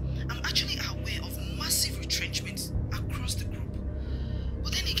 But I'm actually aware of massive retrenchments across the group.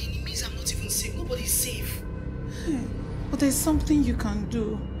 But then again, it means I'm not even safe. Nobody's safe. But there's something you can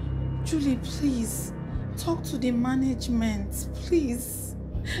do. Julie, please, talk to the management, please.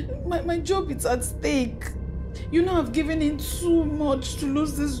 My job is at stake. You know I've given in too much to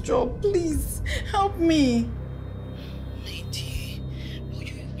lose this job. Please, help me. My dear, but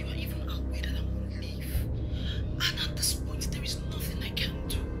you are even aware that I'm on leave. And at this point, there is nothing I can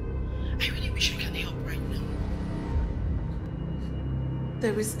do. I really wish I can help right now.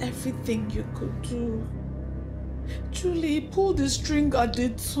 There is everything you could do. Julie, pull the string at the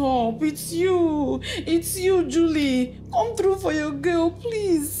top. It's you. It's you, Julie. Come through for your girl,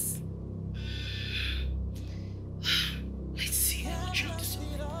 please.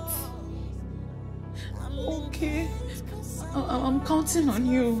 Okay. I'm counting on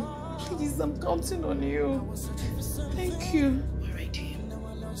you. Please, I'm counting on you. Thank you.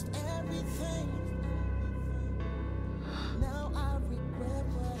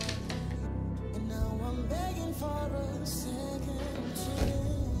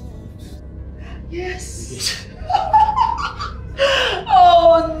 Yes.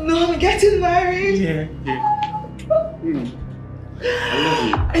 Oh no, I'm getting married. Yeah.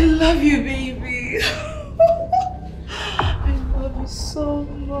 I love you, baby. I love you so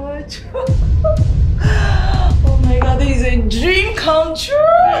much. Oh my god, this is a dream come true.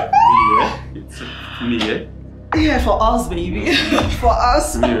 Yeah. It's me, yeah? Yeah, for us, baby. For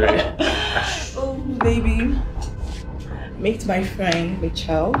us. Me, right? Oh, baby. Meet my friend,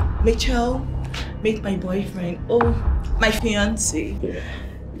 Mitchell. Mitchell, meet my boyfriend. Oh, my fiancé. Yeah.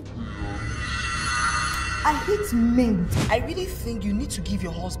 I hate men. I really think you need to give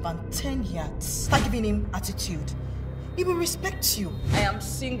your husband 10 yards. Start giving him attitude. He will respect you. I am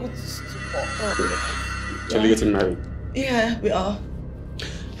single to stupor. Oh. Are we getting married? Yeah, we are.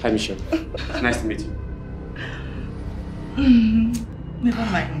 Hi, Michelle. Nice to meet you. Never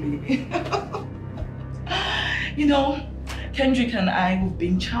mind me. You know, Kendrick and I, we've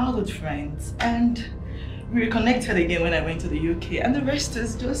been childhood friends, and we reconnected again when I went to the UK, and the rest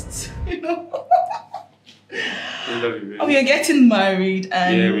is just, you know. I love you, baby. Oh, we are getting married,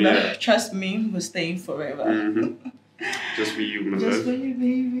 and Yeah, we are. trust me, we're staying forever. Just for you, my love. Just for you,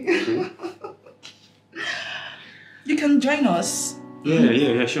 baby. You can join us.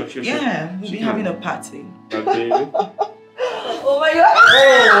 Yeah, sure. Yeah, we'll be having a party. Okay. Oh my God!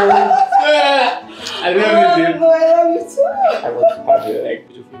 I love you, babe. I love you too. I want to have you like.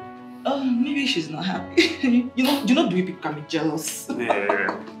 Oh, maybe she's not happy. you know, the way people can be jealous.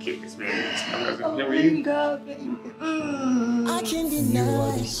 Yeah. Okay, it's very nice. Oh my God, baby. I can You are the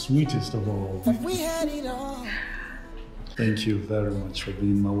deny sweetest of all. that we had it all. Thank you very much for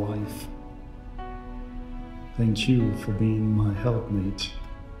being my wife. Thank you for being my helpmate.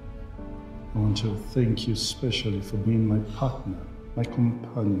 I want to thank you especially for being my partner, my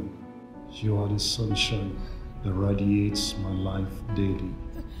companion. You are the sunshine that radiates my life daily.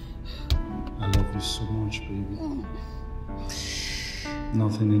 I love you so much, baby.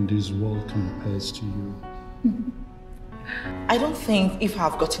 Nothing in this world compares to you. I don't think if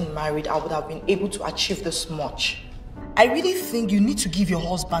I've gotten married, I would have been able to achieve this much. I really think you need to give your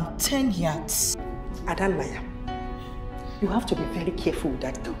husband 10 yards. Adanmaya, you have to be very careful with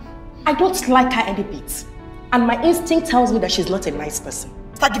that girl. I don't like her any bit. And my instinct tells me that she's not a nice person.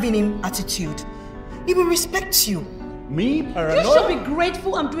 Start giving him attitude. He will respect you. Me, paranoia? You should be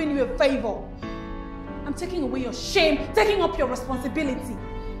grateful I'm doing you a favor. I'm taking away your shame, taking up your responsibility.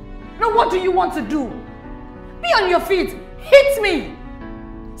 Now what do you want to do? Be on your feet. Hit me.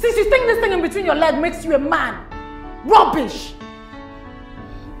 Since you think this thing in between your legs makes you a man. Rubbish.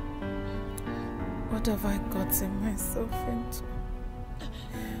 What have I gotten myself into?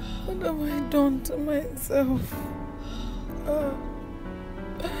 What have I done to myself? No.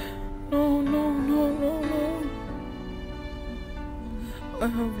 I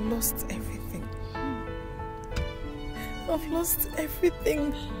have lost everything. I've lost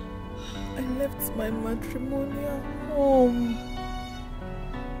everything. I left my matrimonial home.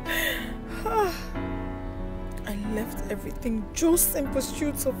 I left everything just in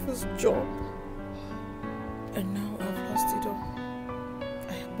pursuit of his job. And now I've lost it all.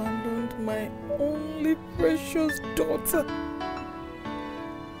 I abandoned my only precious daughter.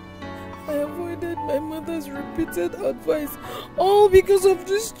 I avoided my mother's repeated advice, all because of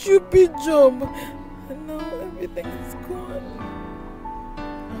this stupid job. And now everything is gone.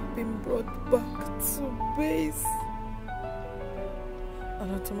 I've been brought back to base.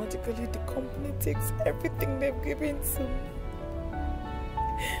 And automatically the company takes everything they've given to me.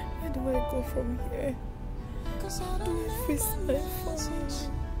 Where do I go from here? How do I face my family?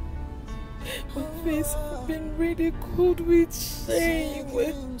 My face has been ridiculed with shame.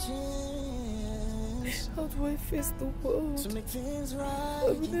 How do I face the world?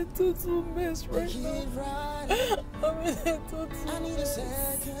 I'm in a total mess right now. I'm in a total mess.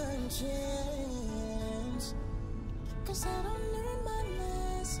 Cause I don't learn my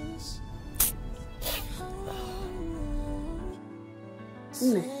lessons.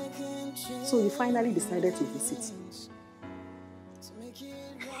 So you finally decided to visit.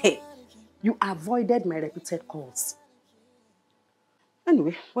 Hey, you avoided my repeated calls.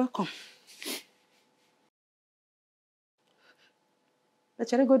 Anyway, welcome.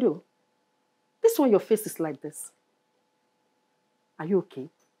 Godo, this one your face is like this. Are you okay?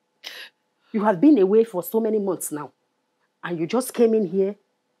 You have been away for so many months now. And you just came in here,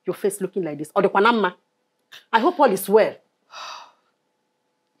 your face looking like this. Odepanama, I hope all is well.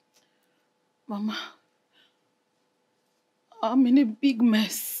 Mama, I'm in a big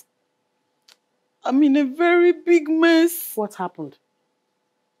mess. I'm in a very big mess. What happened?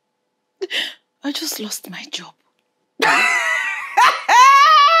 I just lost my job.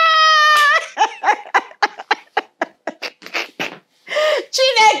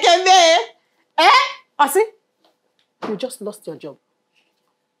 Chinenye! Asi? You just lost your job.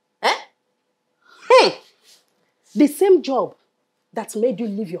 The same job that made you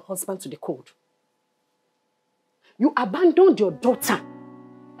leave your husband to the cold. You abandoned your daughter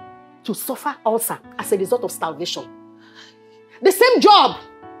to suffer ulcer as a result of starvation. The same job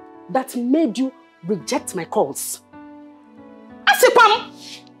that made you reject my calls. Asipam!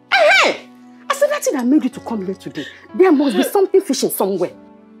 I said that thing that made you to come here today. There must be something fishing somewhere.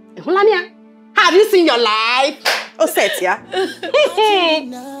 Hulania, have you seen your life? Oh, set, yeah?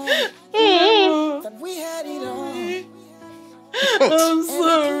 I'm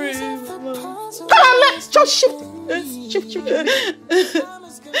sorry. Come on, let's just shift. Shift.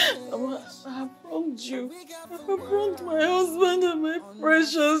 I've wronged you. I've wronged my husband and my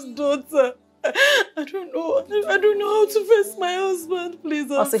precious daughter. I don't know how to face my husband,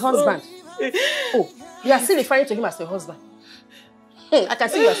 please. As a husband? Oh, you are still referring to him as your husband? I can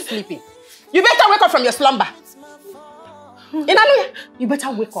see you are sleeping. You better wake up from your slumber. Inanu, you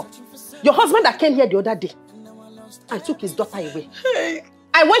better wake up. Your husband that came here the other day and took his daughter away.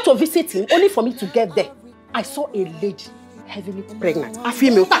 I went to visit him only for me to get there. I saw a lady heavily pregnant. A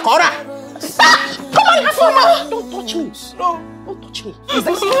female. Takora! Come on, Afoma! Don't touch me. No. Don't touch me. Is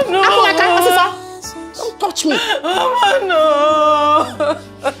this? No. Don't touch me. No.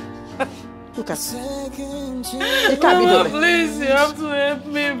 Look at Mama, please, you have to help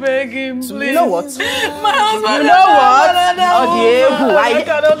me, beg him, please. You know what? My husband. You know what?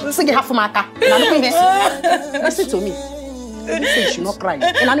 Listen to me. Listen, you should not cry.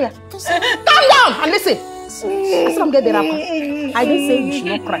 Calm down and listen. I didn't say you should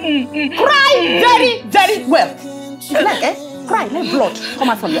not cry. Cry very, very well. If you like, cry, let blood come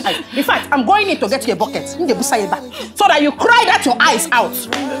out from your eyes. In fact, I'm going in to get you a bucket so that you cry that your eyes out.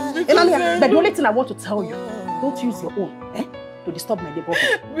 But the only thing I want to tell you, don't use your own to disturb my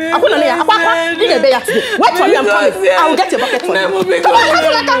neighborhood. Wait for me, I'm coming. I will get a bucket for you. Come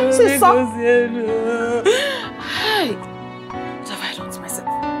on, see, son.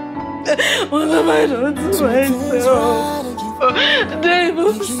 What have I done to myself? Dave,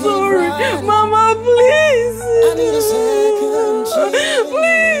 I'm sorry. Mama, please. I need a second chance.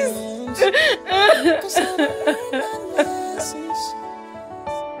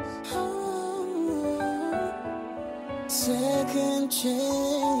 Second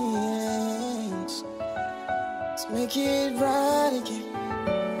chance. Let's make it right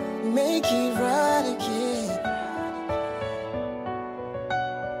again. Make it right again.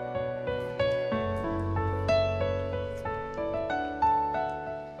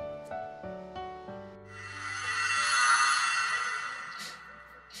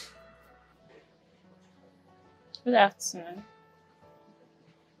 Good afternoon.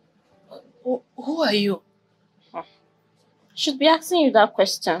 Who are you? Should be asking you that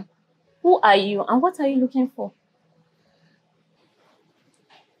question. Who are you and what are you looking for?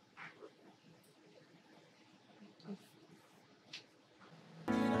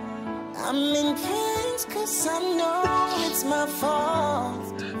 I'm in pain cause I know it's my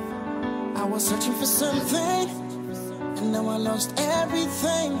fault. I was searching for something and now I lost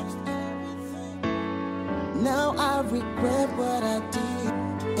everything. Now I regret what I did,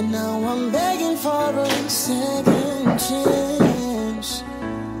 and now I'm begging for a second chance.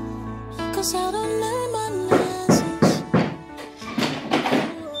 Cause I don't learn my lessons.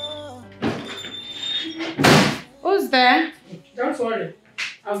 Who's there? Don't worry.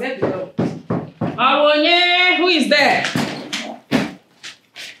 I'll get the door. Awonye, who is there?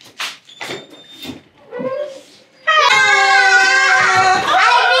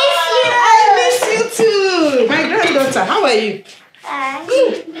 How are you?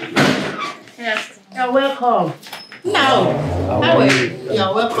 Yes. You're welcome. No. How are you?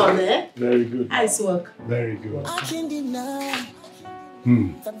 You're welcome, eh? Very good. Nice work. Very good. I can't deny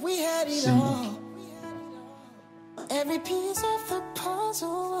that we had it all. Every piece of the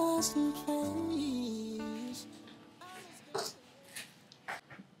puzzle was in place.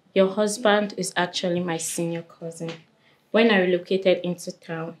 Your husband is actually my senior cousin. When I relocated into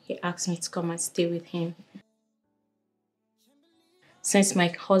town, he asked me to come and stay with him, since my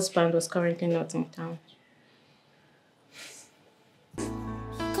husband was currently not in town.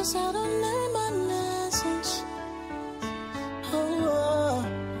 Cause I don't learn my lessons. Oh,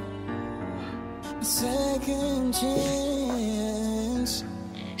 second chance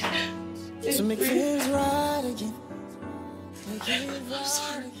to make things right again. Make it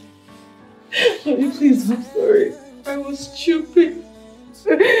right again. Honey, please, I'm sorry. I was stupid.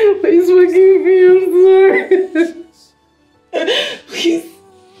 Please forgive me, I'm sorry. Please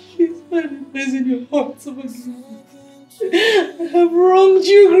find a place in your heart to forgive me. I have wronged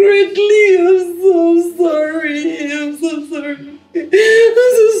you greatly. I'm so sorry. I'm so sorry.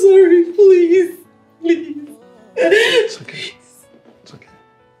 I'm so sorry. Please. Please. It's okay. It's okay.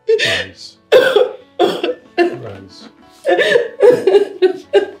 Rise. Rise.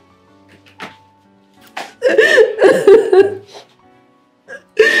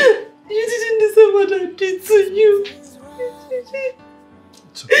 You didn't deserve what I did to you. It's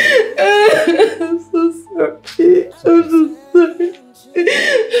okay. I'm so sorry. I'm so sorry.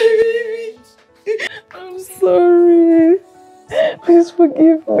 Baby. I'm sorry. Please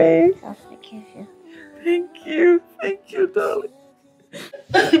forgive me. I'll forgive you. Thank you. Thank you, darling.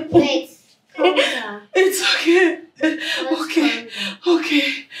 Wait, calm down. It's okay. Okay.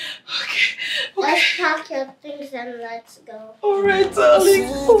 Okay. Let's pack your things and let's go. All right, darling.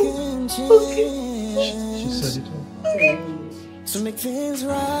 Okay. She said it all. To make things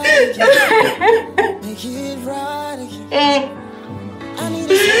right again. Make it right again. I need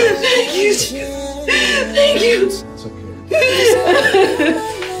a Thank you, Jesus. Thank you. It's okay.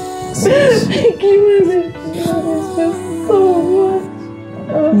 Thank you, baby. So much.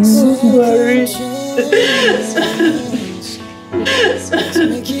 I'm so sorry.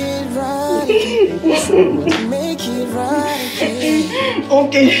 Make it right again. Make it right again.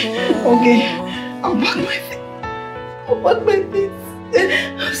 Okay. I'll pack my things.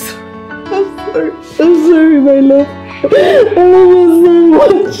 I'm sorry, my love. I love you so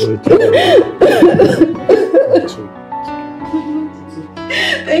much.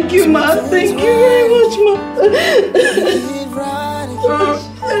 Thank you, Ma. Thank you very much, Ma.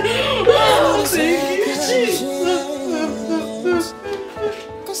 Thank you, Jesus.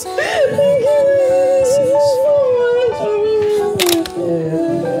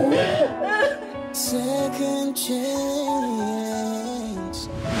 Second chance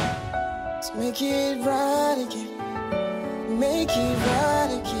to make it right again. Make it right.